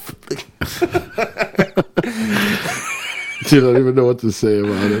the Dude, I don't even know what to say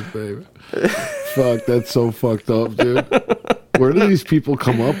about it, baby. Fuck, that's so fucked up, dude. Where do these people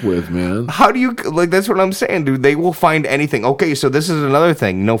come up with, man? How do you, like, that's what I'm saying, dude. They will find anything. Okay, so this is another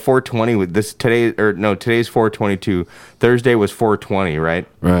thing. 420 with this today's 422. Thursday was 420, right?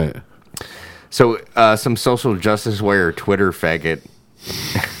 Right. So some social justice warrior Twitter faggot.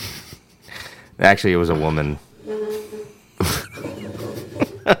 Actually, it was a woman.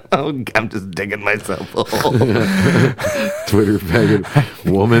 I'm just digging myself a hole. Twitter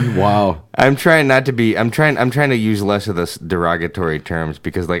faggot woman. Wow. I'm trying not to be. I'm trying to use less of this derogatory terms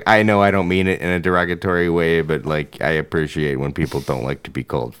because, like, I know I don't mean it in a derogatory way, but like, I appreciate when people don't like to be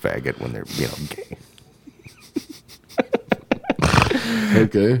called faggot when they're, gay.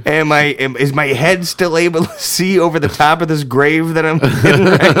 Okay. Is my head still able to see over the top of this grave that I'm in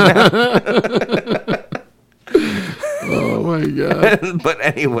right now? Oh my god. But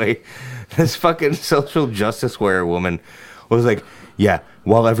anyway, this fucking social justice warrior woman was like, yeah,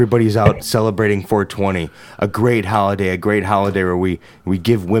 while everybody's out celebrating 420, a great holiday where we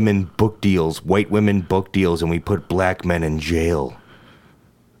give women book deals, white women book deals, and we put black men in jail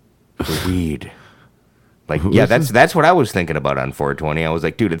for weed. Like, yeah, that's what I was thinking about on 420. I was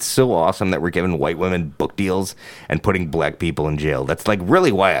like, dude, it's so awesome that we're giving white women book deals and putting black people in jail. That's like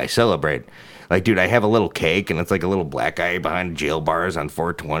really why I celebrate. Like, dude, I have a little cake and it's like a little black guy behind jail bars on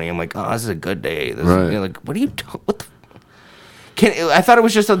 420. I'm like, oh, this is a good day. Right. Like, what are you what the I thought it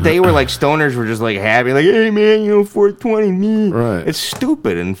was just a day where like stoners were just like happy, like, hey man, 420 me. Right. It's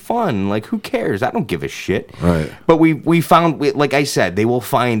stupid and fun. Like, who cares? I don't give a shit. Right. But we found, like I said, they will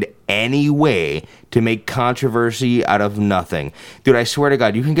find any way to make controversy out of nothing. Dude, I swear to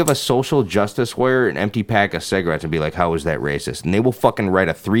God, you can give a social justice warrior an empty pack of cigarettes and be like, how is that racist? And they will fucking write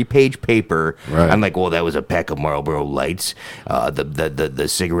a 3-page paper. Right. I'm like, well, that was a pack of Marlboro Lights. The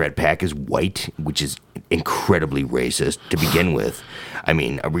cigarette pack is white, which is incredibly racist to begin with. I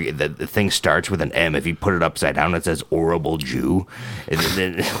mean, the thing starts with an M. If you put it upside down, it says horrible Jew.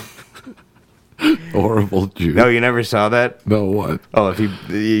 Horrible Jew. No, you never saw that? No, what? Oh, if you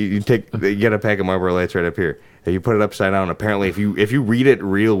get a pack of Marlboro Lights right up here. If you put it upside down, apparently if you read it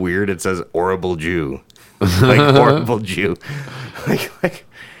real weird, it says horrible Jew. Like horrible Jew. Like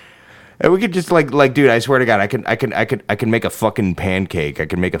and we could just like dude, I swear to God, I can make a fucking pancake. I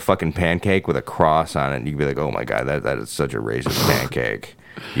can make a fucking pancake with a cross on it, and you can be like, oh my God, that is such a racist pancake.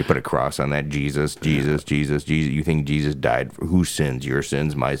 You put a cross on that, Jesus. You think Jesus died for whose sins? Your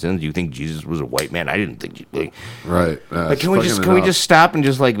sins, my sins? You think Jesus was a white man? I didn't think. Right. Like, can we just stop and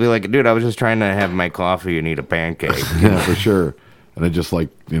just like be like, dude, I was just trying to have my coffee and eat a pancake. Yeah, for sure. And I just like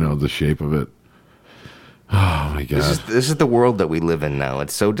the shape of it. Oh my God. This is the world that we live in now.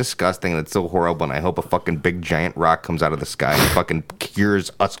 It's so disgusting and it's so horrible, and I hope a fucking big giant rock comes out of the sky and fucking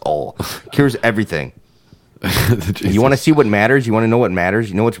cures us all. Cures everything. You want to see what matters? You want to know what matters?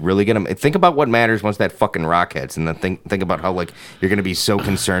 You know what's really gonna think about what matters once that fucking rock hits, and then think about how like you're gonna be so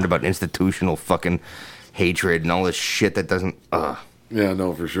concerned about institutional fucking hatred and all this shit that doesn't. Yeah,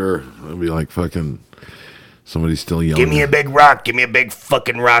 no, for sure. It'll be like fucking somebody's still yelling. Give me a big rock. Give me a big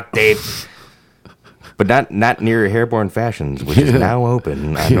fucking rock, Dave. But not near Hairborn Fashions, which is now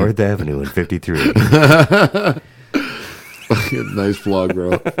open on North Avenue in 53. Nice vlog,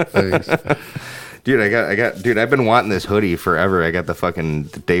 bro. Thanks. Dude, dude, I've been wanting this hoodie forever. I got the fucking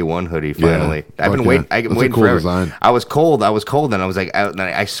day one hoodie finally. Yeah, I've been waiting. I've been waiting cool forever. Design. I was cold, and I was like, and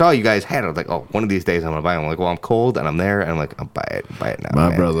I saw you guys had it. I was like, oh, one of these days I'm gonna buy it. I'm like, well, I'm cold and I'm there, and I'm like, I'll buy it now. My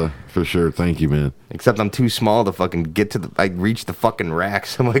man. brother, for sure. Thank you, man. Except I'm too small to fucking get to reach the fucking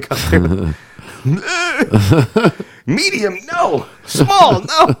racks. I'm like, up there. Medium, no. Small,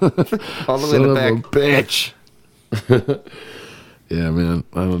 no. All the way in the back. Son of a bitch. Yeah, man.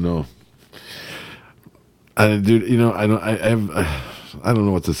 I don't know. Dude, I don't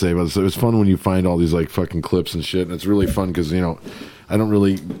know what to say about this. It was fun when you find all these like fucking clips and shit, and it's really fun because I don't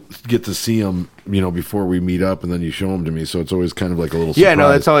really get to see them, before we meet up, and then you show them to me. So it's always kind of like a little surprise. Yeah, no,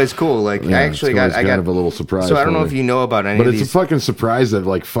 that's always cool. Like, yeah, I actually got kind of a little surprise. So I don't know if you know about any but of it's these. a fucking surprise that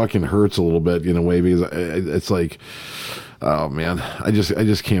like fucking hurts a little bit in a way, because it's like, oh man, I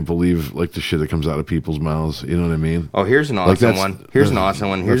just can't believe like the shit that comes out of people's mouths. You know what I mean? Oh, here's an awesome one. Here's an awesome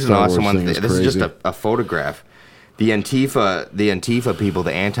one. This is just a photograph. The Antifa people,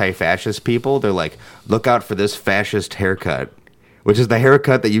 the anti-fascist people, they're like, look out for this fascist haircut. Which is the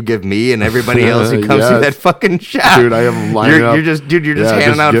haircut that you give me and everybody else who comes to that fucking shop. Dude, I have them lined up. You're just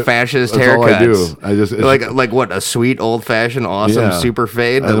handing out fascist haircuts. All I do. Like what, a sweet old-fashioned awesome super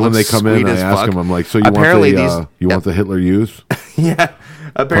fade that and when they looks come sweet in, I as ask fuck. them, I'm like, so you want the Hitler Youth? Yeah.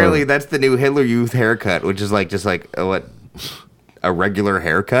 Apparently that's the new Hitler Youth haircut, which is just like what, a regular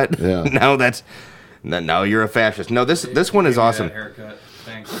haircut? Yeah. Now you're a fascist. No, this one is awesome. Haircut.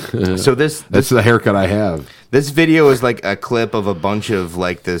 Thanks. So this that's the haircut I have. This video is like a clip of a bunch of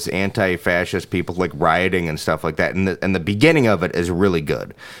like this anti-fascist people like rioting and stuff like that, and the beginning of it is really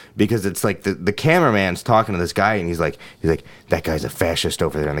good because it's like the cameraman's talking to this guy and he's like that guy's a fascist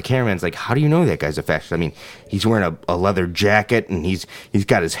over there, and the cameraman's like, how do you know that guy's a fascist? I mean, he's wearing a leather jacket and he's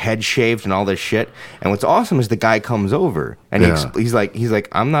got his head shaved and all this shit. And what's awesome is the guy comes over and he's like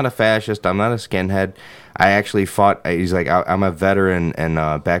I'm not a fascist, I'm not a skinhead. I actually fought. He's like, I'm a veteran, and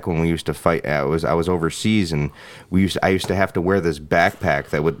back when we used to fight, I was overseas, and I used to have to wear this backpack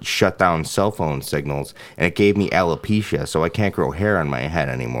that would shut down cell phone signals, and it gave me alopecia, so I can't grow hair on my head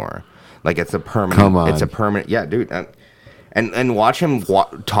anymore. Like it's a permanent. Come on. It's a permanent. Yeah, dude. And watch him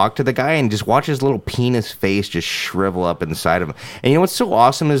talk to the guy and just watch his little penis face just shrivel up inside of him. And you know what's so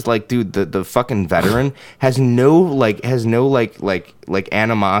awesome is like, dude, the fucking veteran has no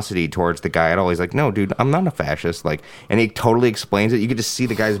animosity towards the guy at all. He's like, no, dude, I'm not a fascist. Like, and he totally explains it. You could just see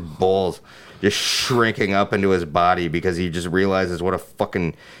the guy's balls just shrinking up into his body because he just realizes what a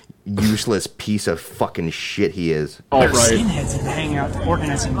fucking useless piece of fucking shit he is. All right. Skinheads hang out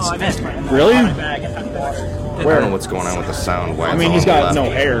organizing this event. Really? I don't know what's going on with the sound. Why I mean, he's got no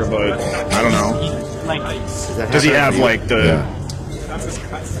hair, but I don't know. Does he have like the? Yeah.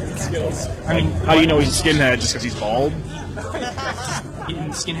 I mean, How do you know he's a skinhead just because he's bald?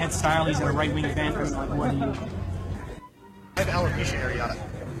 in skinhead style, he's at a right-wing event. Or like, what do you? I have alopecia areata.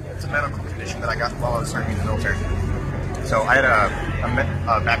 It's a medical condition that I got while I was serving in the military. So I had a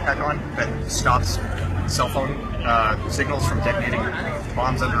backpack on that stops cell phone signals from detonating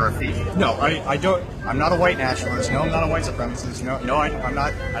bombs under our feet. No, I don't. I'm not a white nationalist. No, I'm not a white supremacist. No, I'm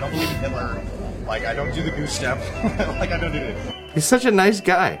not. I don't believe in Hitler. Like, I don't do the goose step. Like, I don't do it. He's such a nice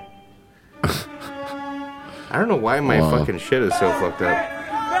guy. I don't know why my fucking shit is so fucked up.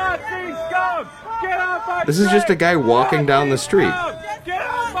 This is just a guy walking down the street.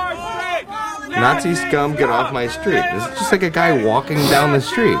 Nazi scum, get off my street. This is just like a guy walking down the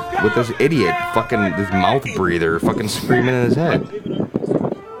street with this idiot fucking, this mouth breather fucking screaming in his head.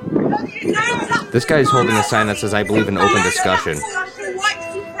 This guy's holding a sign that says, I believe in open discussion.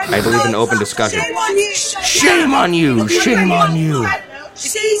 I believe in open discussion. Shame on you! Shame on you!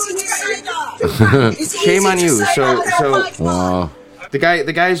 Shame on you. So Wow. the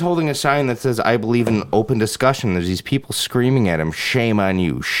guy's holding a sign that says, I believe in open discussion. There's these people screaming at him, shame on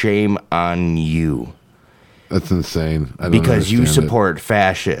you, shame on you. That's insane. I don't Because you understand support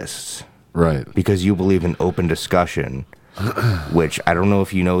fascists. it. Right. Because you believe in open discussion. Which, I don't know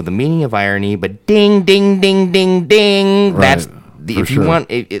if you know the meaning of irony, but ding, ding, ding, ding, ding. Right. That's, For if you sure. want,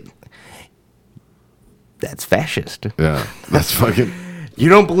 that's fascist. Yeah. That's fucking... You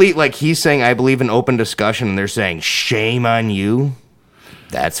don't believe, like he's saying, I believe in open discussion, and they're saying, shame on you?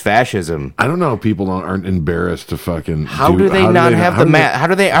 That's fascism. I don't know if people aren't embarrassed to fucking... How do they not have the math? How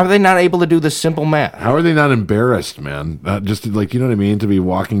are they not able to do the simple math? How are they not embarrassed, man? Just like, you know what I mean? To be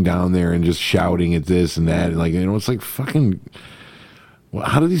walking down there and just shouting at this and that. And like, you know, it's like fucking... Well,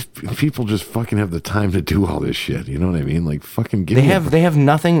 how do these people just fucking have the time to do all this shit? You know what I mean? Like, fucking give They me have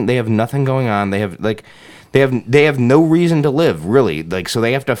nothing going on. They have no reason to live, really. Like, so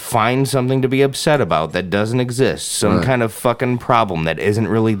they have to find something to be upset about that doesn't exist. Some Right. kind of fucking problem that isn't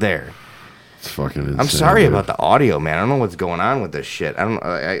really there. It's fucking insane. I'm sorry dude. about the audio, man. I don't know what's going on with this shit.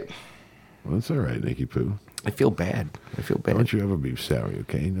 I Well, it's all right, Nicky Poo. feel bad. I feel bad. Don't you ever be sorry,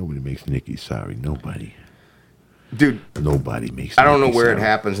 okay? Nobody makes Nicky sorry. Nobody. Dude, Nobody makes I don't know Nicky where it sorry.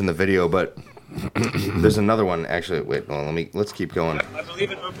 happens in the video, but there's another one. Actually, wait, hold on, let's keep going. I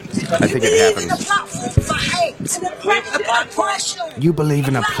think it happens. You believe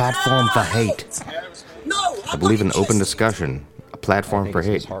in a platform for hate. I believe in open discussion, a platform for It's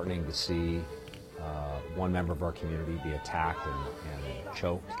hate. disheartening to see one member of our community be attacked and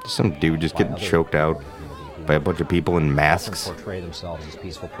choked. Some dude just getting choked out by a bunch of people in masks. Often portray themselves as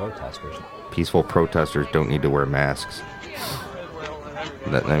peaceful protesters. Peaceful protesters don't need to wear masks.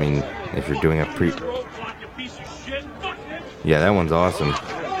 I mean, if you're doing yeah, that one's awesome.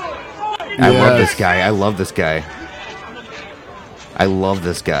 I love this guy. I love this guy. I love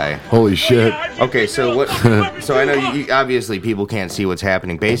this guy. Holy shit. Okay, so what? So I know you obviously people can't see what's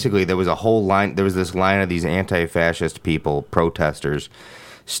happening. Basically, there was a whole line. There was this line of these anti-fascist people, protesters,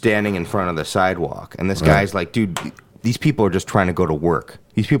 standing in front of the sidewalk, and this guy's like, "Dude, these people are just trying to go to work.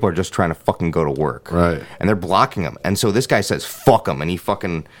 These people are just trying to fucking go to work. Right. And they're blocking them. And so this guy says, fuck them. And he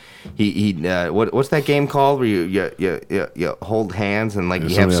fucking, what's that game called where you hold hands and like you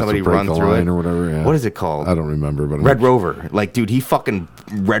have somebody run through it? Or whatever, yeah. What is it called? I don't remember. But Red Rover. Like, dude, he fucking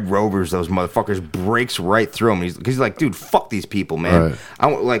Red Rovers those motherfuckers, breaks right through them. He's like, dude, fuck these people, man.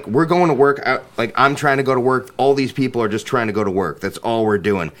 Right. We're going to work. I'm trying to go to work. All these people are just trying to go to work. That's all we're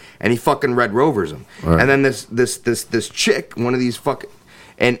doing. And he fucking Red Rovers them. Right. And then this chick, one of these fucking...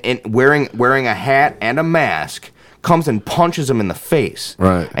 And wearing a hat and a mask, comes and punches him in the face.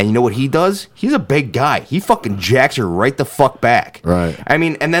 Right. And you know what he does? He's a big guy. He fucking jacks her right the fuck back. Right. I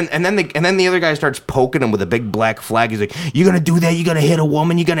mean, and then the other guy starts poking him with a big black flag. He's like, "You gonna do that? You gonna hit a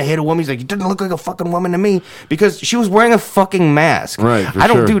woman? You gonna hit a woman?" He's like, "You didn't look like a fucking woman to me," because she was wearing a fucking mask. Right. I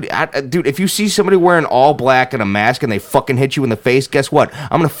don't, dude. If you see somebody wearing all black and a mask and they fucking hit you in the face, guess what?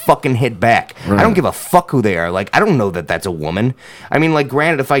 I'm gonna fucking hit back. Right. I don't give a fuck who they are. Like, I don't know that that's a woman. I mean, like,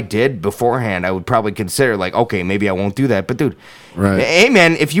 granted, if I did beforehand, I would probably consider like, okay, maybe I won't do that. But dude. Right. Hey,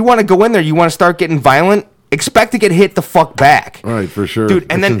 man, if you want to go in there, you want to start getting violent, expect to get hit the fuck back. Right, for sure. Dude,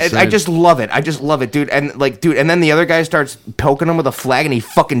 and That's then insane. I just love it, dude. And and then the other guy starts poking him with a flag and he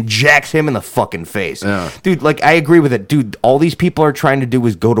fucking jacks him in the fucking face. Yeah. Dude, like, I agree with it. Dude, all these people are trying to do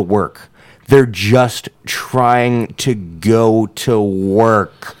is go to work. They're just trying to go to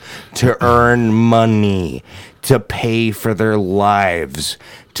work, to earn money, to pay for their lives,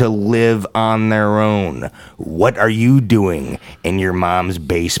 to live on their own. What are you doing in your mom's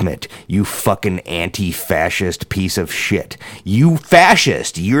basement, you fucking anti-fascist piece of shit? You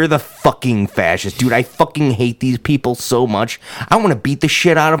fascist. You're the fucking fascist. Dude, I fucking hate these people so much. I want to beat the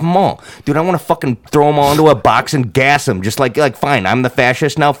shit out of them all. Dude, I want to fucking throw them all into a box and gas them. Just like, fine, I'm the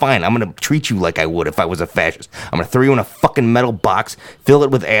fascist now, fine. I'm going to treat you like I would if I was a fascist. I'm going to throw you in a fucking metal box, fill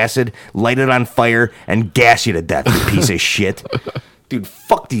it with acid, light it on fire, and gas you to death, you piece of shit. Dude,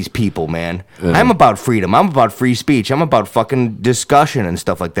 fuck these people, man. Yeah. I'm about freedom. I'm about free speech. I'm about fucking discussion and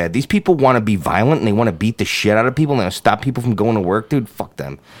stuff like that. These people want to be violent and they want to beat the shit out of people and they want to stop people from going to work. Dude, fuck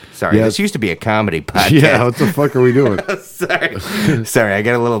them. Sorry, Yeah. this used to be a comedy podcast. Yeah, what the fuck are we doing? Sorry, I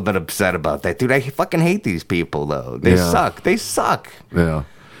got a little bit upset about that. Dude, I fucking hate these people, though. They suck. They suck. Yeah.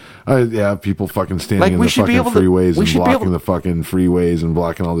 People fucking standing Like, in we the should be fucking able to- freeways we and should be blocking able- the fucking freeways and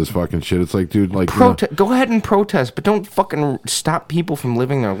blocking all this fucking shit. It's like, dude, like... Go ahead and protest, but don't fucking stop people from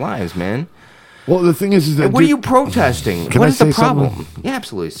living their lives, man. Well, the thing is that... What are you protesting? Can What I is the say something? problem? Yeah,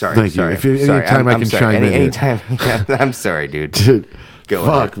 absolutely. Sorry. Thank you. sorry. If you- sorry. anytime I can sorry. chime in here. Anytime. Yeah, I'm sorry, dude. Dude, Go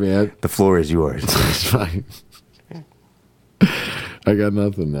fuck, ahead. man. The floor is yours. It's fine. I got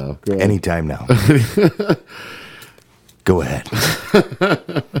nothing now. Go ahead. Anytime now. Go ahead.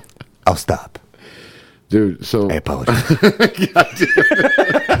 I'll stop. Dude, so... I apologize.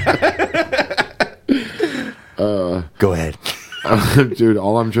 Go ahead. Dude,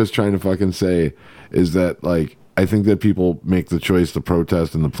 all I'm just trying to fucking say is that, like, I think that people make the choice to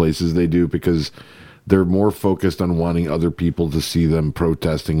protest in the places they do because they're more focused on wanting other people to see them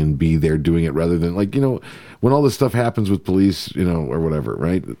protesting and be there doing it rather than, like, when all this stuff happens with police, or whatever,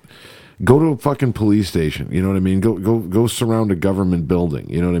 right? Go to a fucking police station. You know what I mean? Go surround a government building.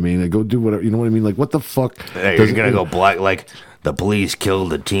 You know what I mean? Go do whatever. You know what I mean? Like, what the fuck? Hey, you're going to go block, like, the police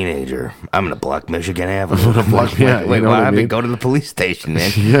killed a teenager. I'm going to block Michigan Avenue. Wait, what happened? Go to the police station,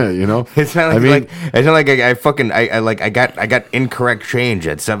 man. Yeah, It's not like, it's not like I got incorrect change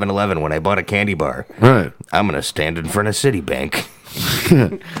at 7-Eleven when I bought a candy bar. Right. I'm going to stand in front of Citibank.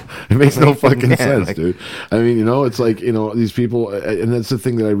 It makes no fucking sense, dude. I mean, it's like, these people, and that's the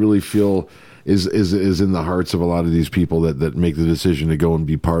thing that I really feel is in the hearts of a lot of these people that make the decision to go and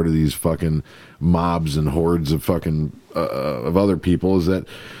be part of these fucking mobs and hordes of fucking of other people is that,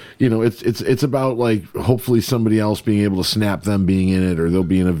 it's about, like, hopefully somebody else being able to snap them being in it, or they'll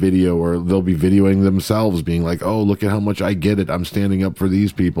be in a video, or they'll be videoing themselves being like, oh, look at how much I get it. I'm standing up for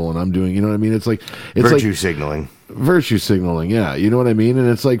these people and I'm doing, you know what I mean? It's like, Virtue signaling. Virtue signaling, yeah. You know what I mean? And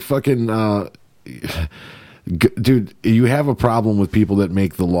it's like fucking... dude, you have a problem with people that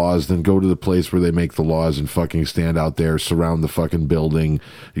make the laws, then go to the place where they make the laws and fucking stand out there, surround the fucking building,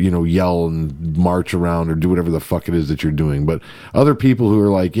 yell and march around or do whatever the fuck it is that you're doing. But other people who are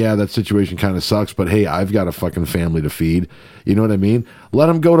like, yeah, that situation kind of sucks, but hey, I've got a fucking family to feed. You know what I mean? Let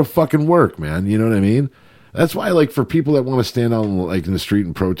them go to fucking work, man. You know what I mean? That's why, like, for people that want to stand out, like, in the street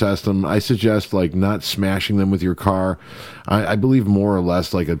and protest them, I suggest, like, not smashing them with your car. I believe more or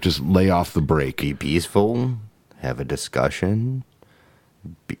less, like, just lay off the brake. Be peaceful. Have a discussion.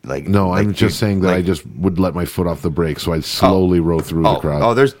 No, I'm just saying that I just would let my foot off the brake, so I'd slowly roll through the crowd.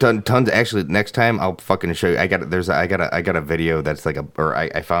 Oh, there's tons. Actually, next time I'll fucking show you. I got a video that's like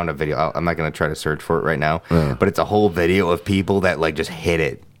I found a video. I'm not gonna try to search for it right now, but it's a whole video of people that like just hit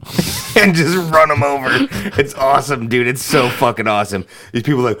it. And just run them over. It's awesome, dude. It's so fucking awesome. These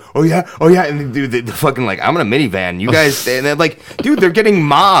people are like, oh yeah, and dude, they fucking like, I'm in a minivan. You guys, and they're like, dude, they're getting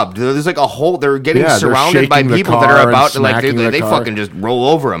mobbed. There's like a whole, they're getting surrounded by people that are about to like, dude, they fucking just roll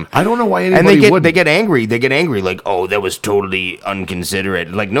over them. I don't know why anybody would. They get angry. They get angry. Like, oh, that was totally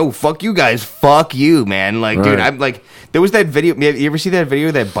unconsiderate. Like, no, fuck you guys. Fuck you, man. Like, dude, I'm like, there was that video. You ever see that video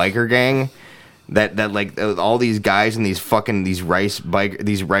of that biker gang? That like all these guys and these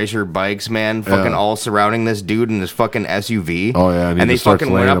ricer bikes, man, fucking all surrounding this dude in this fucking SUV. Oh yeah, and they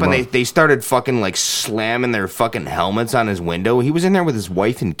fucking went up and they started fucking like slamming their fucking helmets on his window. He was in there with his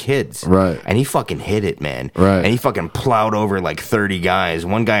wife and kids, right? And he fucking hit it, man, right? And he fucking plowed over like 30 guys.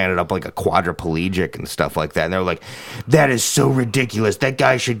 One guy ended up like a quadriplegic and stuff like that. And they were like, "That is so ridiculous. That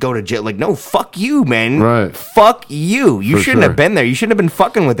guy should go to jail." Like, no, fuck you, man. Right? Fuck you. You shouldn't have been there. You shouldn't have been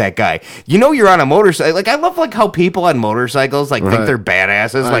fucking with that guy. You know you're on a motorcycle. Like, I love like how people on motorcycles like think they're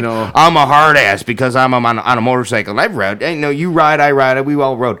badasses. Like, I'm a hard ass because I'm on a motorcycle. And I've rode. I know you ride, I ride. We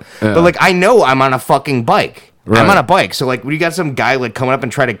all rode. Yeah. But like, I know I'm on a fucking bike. Right. I'm on a bike. So like, when you got some guy like coming up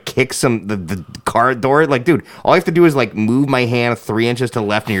and try to kick the car door, like, dude, all I have to do is like move my hand 3 inches to the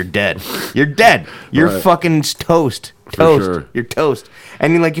left and you're dead. You're dead. You're fucking toast. Sure. You're toast.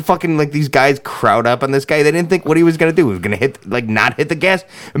 And like, you fucking like these guys crowd up on this guy. They didn't think what he was gonna do. He was gonna not hit the gas,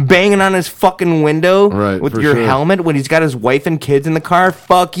 banging on his fucking window with your helmet when he's got his wife and kids in the car.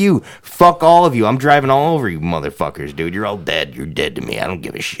 Fuck you. Fuck all of you. I'm driving all over you, motherfuckers, dude. You're all dead. You're dead to me. I don't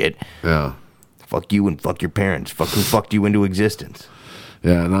give a shit. Yeah. Fuck you and fuck your parents. Fuck who fucked you into existence.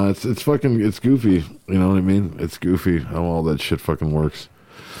 Yeah, no, it's fucking, it's goofy. You know what I mean? It's goofy how all that shit fucking works.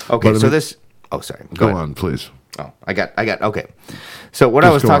 Okay, so this. Oh, sorry. Go on, please. Oh, I got. Okay. So what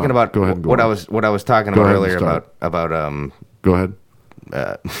I was talking about. Go ahead. What I was talking about earlier about. Go ahead.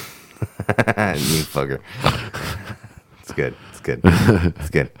 You fucker. It's good. It's good. It's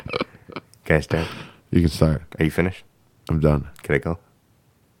good. Can I start? You can start. Are you finished? I'm done. Can I go?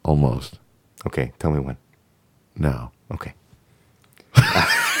 Almost. Okay. Tell me when. Now. Okay.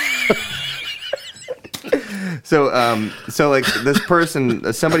 So like this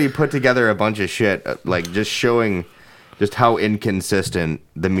person, somebody put together a bunch of shit, like just showing just how inconsistent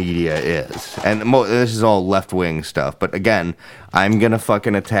the media is. And this is all left-wing stuff. But again, I'm going to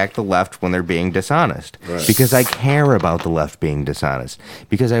fucking attack the left when they're being dishonest. Right. Because I care about the left being dishonest.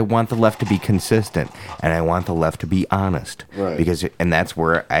 Because I want the left to be consistent. And I want the left to be honest. Right. And that's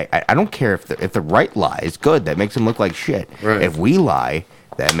where I don't care if the right lies. Good. That makes them look like shit. Right. If we lie,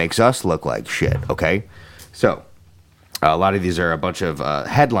 that makes us look like shit. Okay? So, a lot of these are a bunch of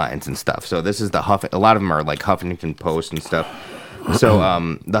headlines and stuff. So this is a lot of them are like Huffington Post and stuff. So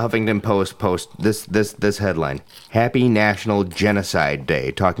the Huffington Post this headline: Happy National Genocide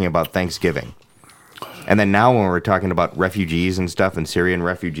Day, talking about Thanksgiving. And then now when we're talking about refugees and stuff and Syrian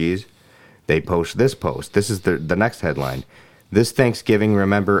refugees, they post this post. This is the next headline: This Thanksgiving,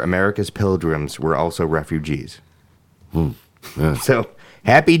 remember America's pilgrims were also refugees. Yeah. So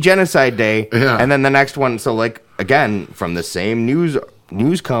Happy Genocide Day. Yeah. And then the next one, so like, again, from the same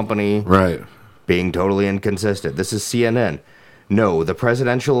news company. Right. Being totally inconsistent. This is CNN. No, the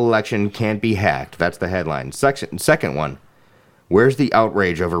presidential election can't be hacked. That's the headline. Second one. Where's the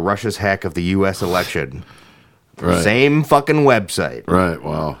outrage over Russia's hack of the U.S. election? Right. Same fucking website. Right,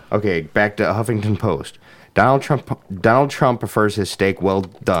 wow. Okay, back to Huffington Post. Donald Trump prefers his steak well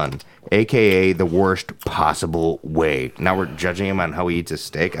done, a.k.a. the worst possible way. Now we're judging him on how he eats his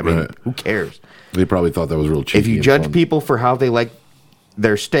steak? I mean, who cares? They probably thought that was real cheeky. If you judge people for how they like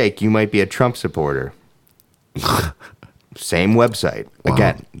their steak, you might be a Trump supporter. Same website. Wow.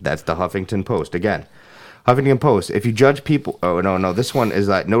 Again, that's the Huffington Post. Again, Huffington Post. If you judge people... Oh, no. This one is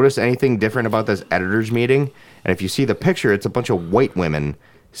that... Notice anything different about this editor's meeting? And if you see the picture, it's a bunch of white women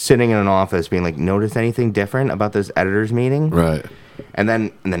sitting in an office being like, notice anything different about this editor's meeting? Right. And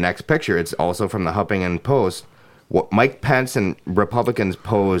then in the next picture, it's also from the Huffington Post, what Mike Pence and Republicans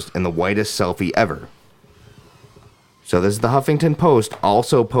posed in the whitest selfie ever. So this is the Huffington Post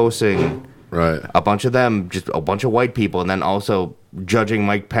also posting a bunch of them, just a bunch of white people, and then also judging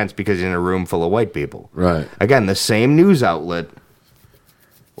Mike Pence because he's in a room full of white people. Right. Again, the same news outlet.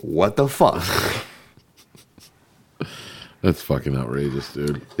 What the fuck? That's fucking outrageous,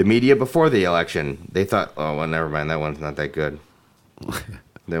 dude. The media before the election, they thought, oh, well, never mind. That one's not that good.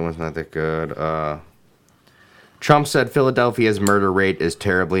 That one's not that good. Trump said Philadelphia's murder rate is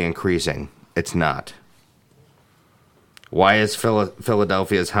terribly increasing. It's not. Why is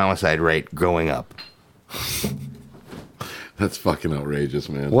Philadelphia's homicide rate going up? That's fucking outrageous,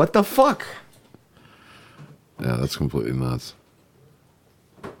 man. What the fuck? Yeah, that's completely nuts.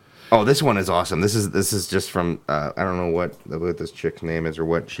 Oh, this one is awesome. This is just from I don't know what this chick's name is or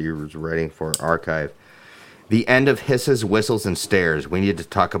what she was writing for Archive. The end of hisses, whistles, and stares. We need to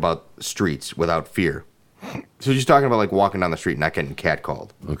talk about streets without fear. So she's talking about like walking down the street, not getting catcalled.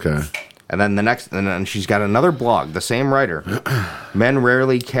 Okay. And then and then she's got another blog, the same writer. Men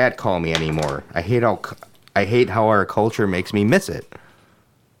rarely catcall me anymore. I hate how our culture makes me miss it.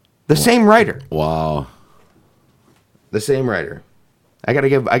 The same writer. Wow. The same writer. I gotta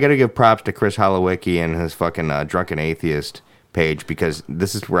give props to Chris Holowicki and his fucking Drunken Atheist page, because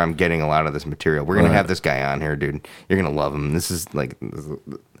this is where I'm getting a lot of this material. We're gonna have this guy on here, dude. You're gonna love him. This is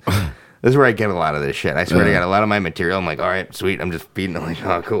where I get a lot of this shit. I swear to God, a lot of my material, I'm like, all right, sweet. I'm just feeding it like,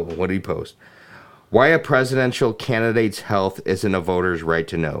 oh, cool. What did he post? Why a presidential candidate's health isn't a voter's right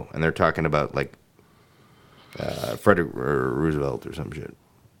to know. And they're talking about, like, Frederick Roosevelt or some shit.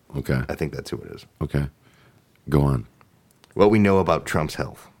 Okay. I think that's who it is. Okay. Go on. What we know about Trump's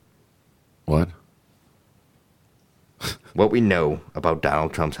health. What? What we know about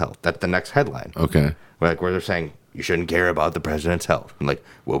Donald Trump's health. That's the next headline. Okay. Like, where they're saying, you shouldn't care about the president's health. And like,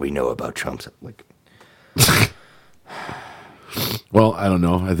 what we know about Trump's health. Like, well, I don't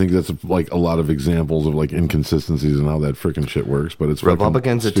know. I think that's like a lot of examples of like inconsistencies and how that freaking shit works. But it's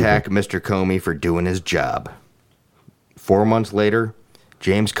Republicans attack Mr. Comey for doing his job. 4 months later,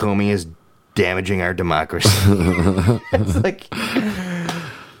 James Comey is damaging our democracy. It's like,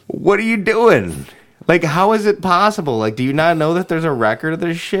 what are you doing? Like, how is it possible? Like, do you not know that there's a record of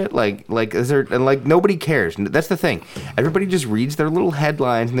this shit? Like, is there? And like, nobody cares. That's the thing. Everybody just reads their little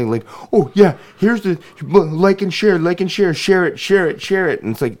headlines and they're like, oh yeah, here's the like and share, share it.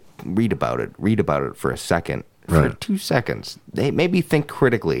 And it's like, read about it for a second, for 2 seconds. Maybe think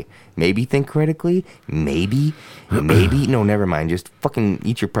critically. Maybe. No, never mind. Just fucking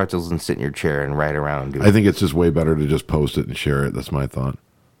eat your pretzels and sit in your chair and ride around, dude. I think it's just way better to just post it and share it. That's my thought.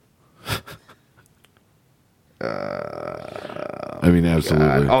 I mean,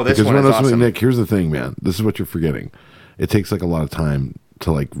 absolutely. Oh, this one is awesome. Nick, here's the thing, man. This is what you're forgetting. It takes like a lot of time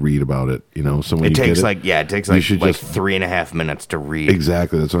to like read about it, you know. So when it takes like 3.5 minutes to read.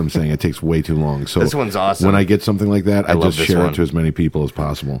 Exactly, that's what I'm saying. It takes way too long. So this one's awesome. When I get something like that, I just share it to as many people as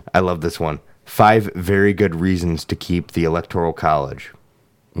possible. I love this one. 5 very good reasons to keep the Electoral College.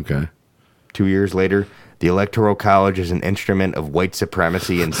 Okay. 2 years later, the Electoral College is an instrument of white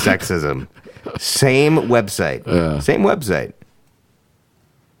supremacy and sexism. Same website. Same website.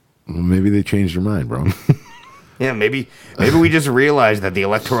 Well, maybe they changed their mind, bro. Yeah, maybe we just realized that the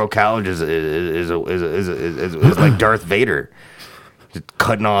Electoral College is like Darth Vader, just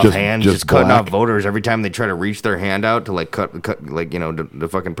cutting off hands, just cutting off voters every time they try to reach their hand out to like cut like, you know, to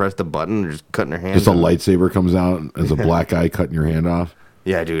fucking press the button, they're just cutting their hand. Just a lightsaber comes out as a black guy cutting your hand off.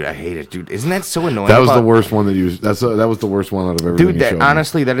 Yeah, dude, I hate it, dude. Isn't that so annoying? That was the worst one that you. That was the worst one out of everything. Dude,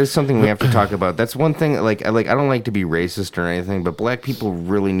 honestly, that is something we have to talk about. That's one thing. Like I don't like to be racist or anything, but black people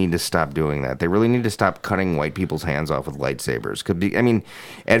really need to stop doing that. They really need to stop cutting white people's hands off with lightsabers. I mean,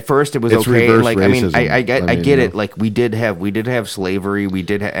 at first it was okay. Like racism. I get it. Like we did have slavery.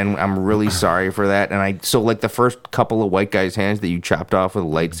 And I'm really sorry for that. And so like the first couple of white guys' hands that you chopped off with a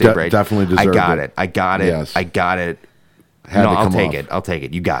lightsaber, definitely deserved it. I got it. Yes. I got it. I'll take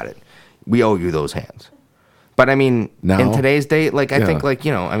it. You got it. We owe you those hands. But I mean, in today's day, like I think, like,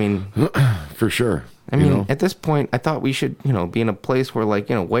 you know, I mean, for sure. I mean, at this point, I thought we should, you know, be in a place where, like,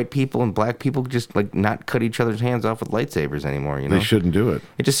 you know, white people and black people just like not cut each other's hands off with lightsabers anymore. You know, they shouldn't do it.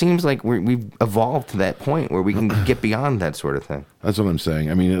 It just seems like we've evolved to that point where we can get beyond that sort of thing. That's what I'm saying.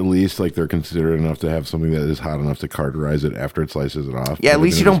 I mean, at least like they're considerate enough to have something that is hot enough to cauterize it after it slices it off. Yeah, at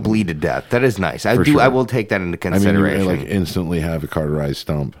least you don't bleed to death. That is nice. I will take that into consideration. I mean, you like instantly have a cauterized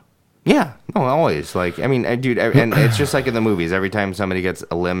stump. Yeah, no, always. Like, I mean, dude, and it's just like in the movies. Every time somebody gets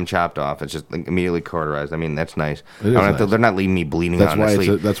a limb chopped off, it's just like immediately cauterized. I mean, that's nice. They're not leaving me bleeding. That's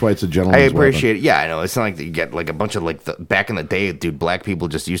honestly. That's why it's a gentleman's I appreciate weapon. it. Yeah, I know. It's not like you get like a bunch of like back in the day, dude. Black people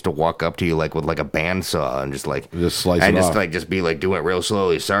just used to walk up to you like with like a bandsaw and just slice it off. Like just be like doing it real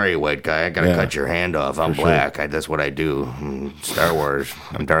slowly. Sorry, white guy, I gotta cut your hand off. I'm black. That's what I do. Star Wars.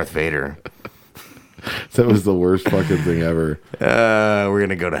 I'm Darth Vader. That was the worst fucking thing ever. We're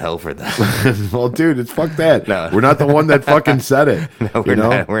gonna go to hell for that. Well, dude, it's fuck that. No. We're not the one that fucking said it. No,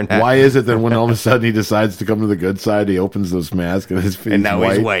 we're not. Why is it that when all of a sudden he decides to come to the good side, he opens this mask and his face and now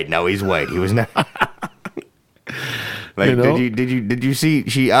he's white. Now he's white. He was not. Like, You know? did you see?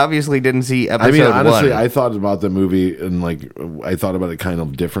 She obviously didn't see episode I mean, honestly, 1. I thought about the movie and like I thought about it kind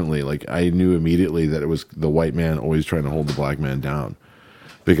of differently. Like I knew immediately that it was the white man always trying to hold the black man down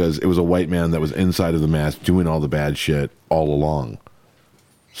because it was a white man that was inside of the mask doing all the bad shit all along.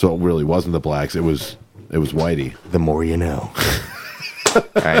 So it really wasn't the blacks. It was Whitey. The more you know. All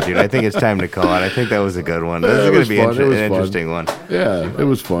right, dude. I think it's time to call it. I think that was a good one. This is going to be an interesting one. Yeah, it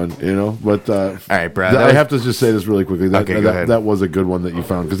was fun, you know. But all right, Brad. I have to just say this really quickly. Okay, go ahead. That was a good one that you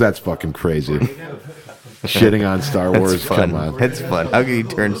found because that's fucking crazy. Shitting on Star Wars. Come on, it's fun. How can you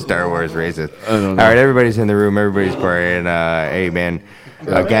turn Star Wars racist? I don't know. All right, everybody's in the room. Everybody's partying. Hey, man.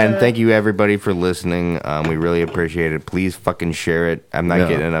 Again, thank you everybody for listening. We really appreciate it. Please fucking share it. I'm not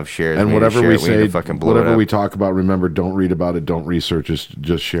getting enough shares. And whatever we say, whatever we up. talk about, remember, don't read about it, don't research it,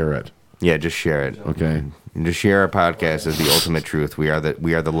 just share it. Yeah, just share it. Okay. And just share our podcast as the ultimate truth. We are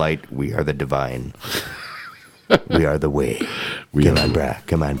the light. We are the divine. We are the way. Come on, brah.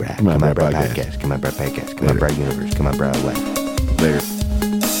 Come on, brah. Come on, brah podcast. Come on, brah podcast. Come on, brah universe. Come on, brah life. Later.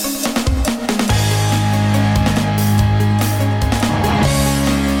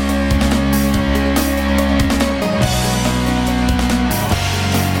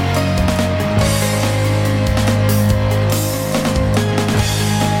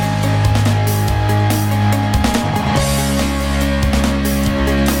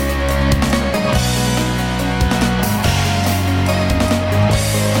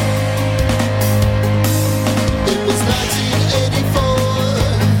 It was 1984,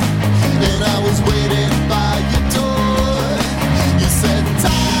 and I was waiting by your door. You said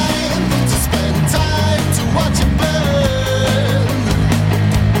time to spend time to watch it burn.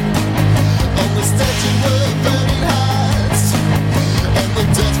 On the statue were burning hearts, and the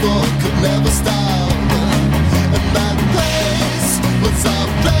dance floor could never stop. And that place was our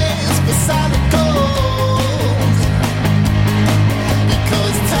place for solid gold.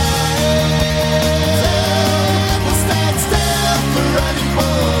 Because time will stand still for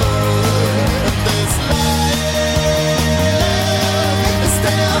anymore. And this life is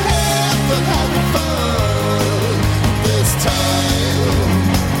still here for having fun. This time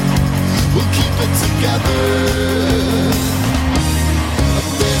we'll keep it together.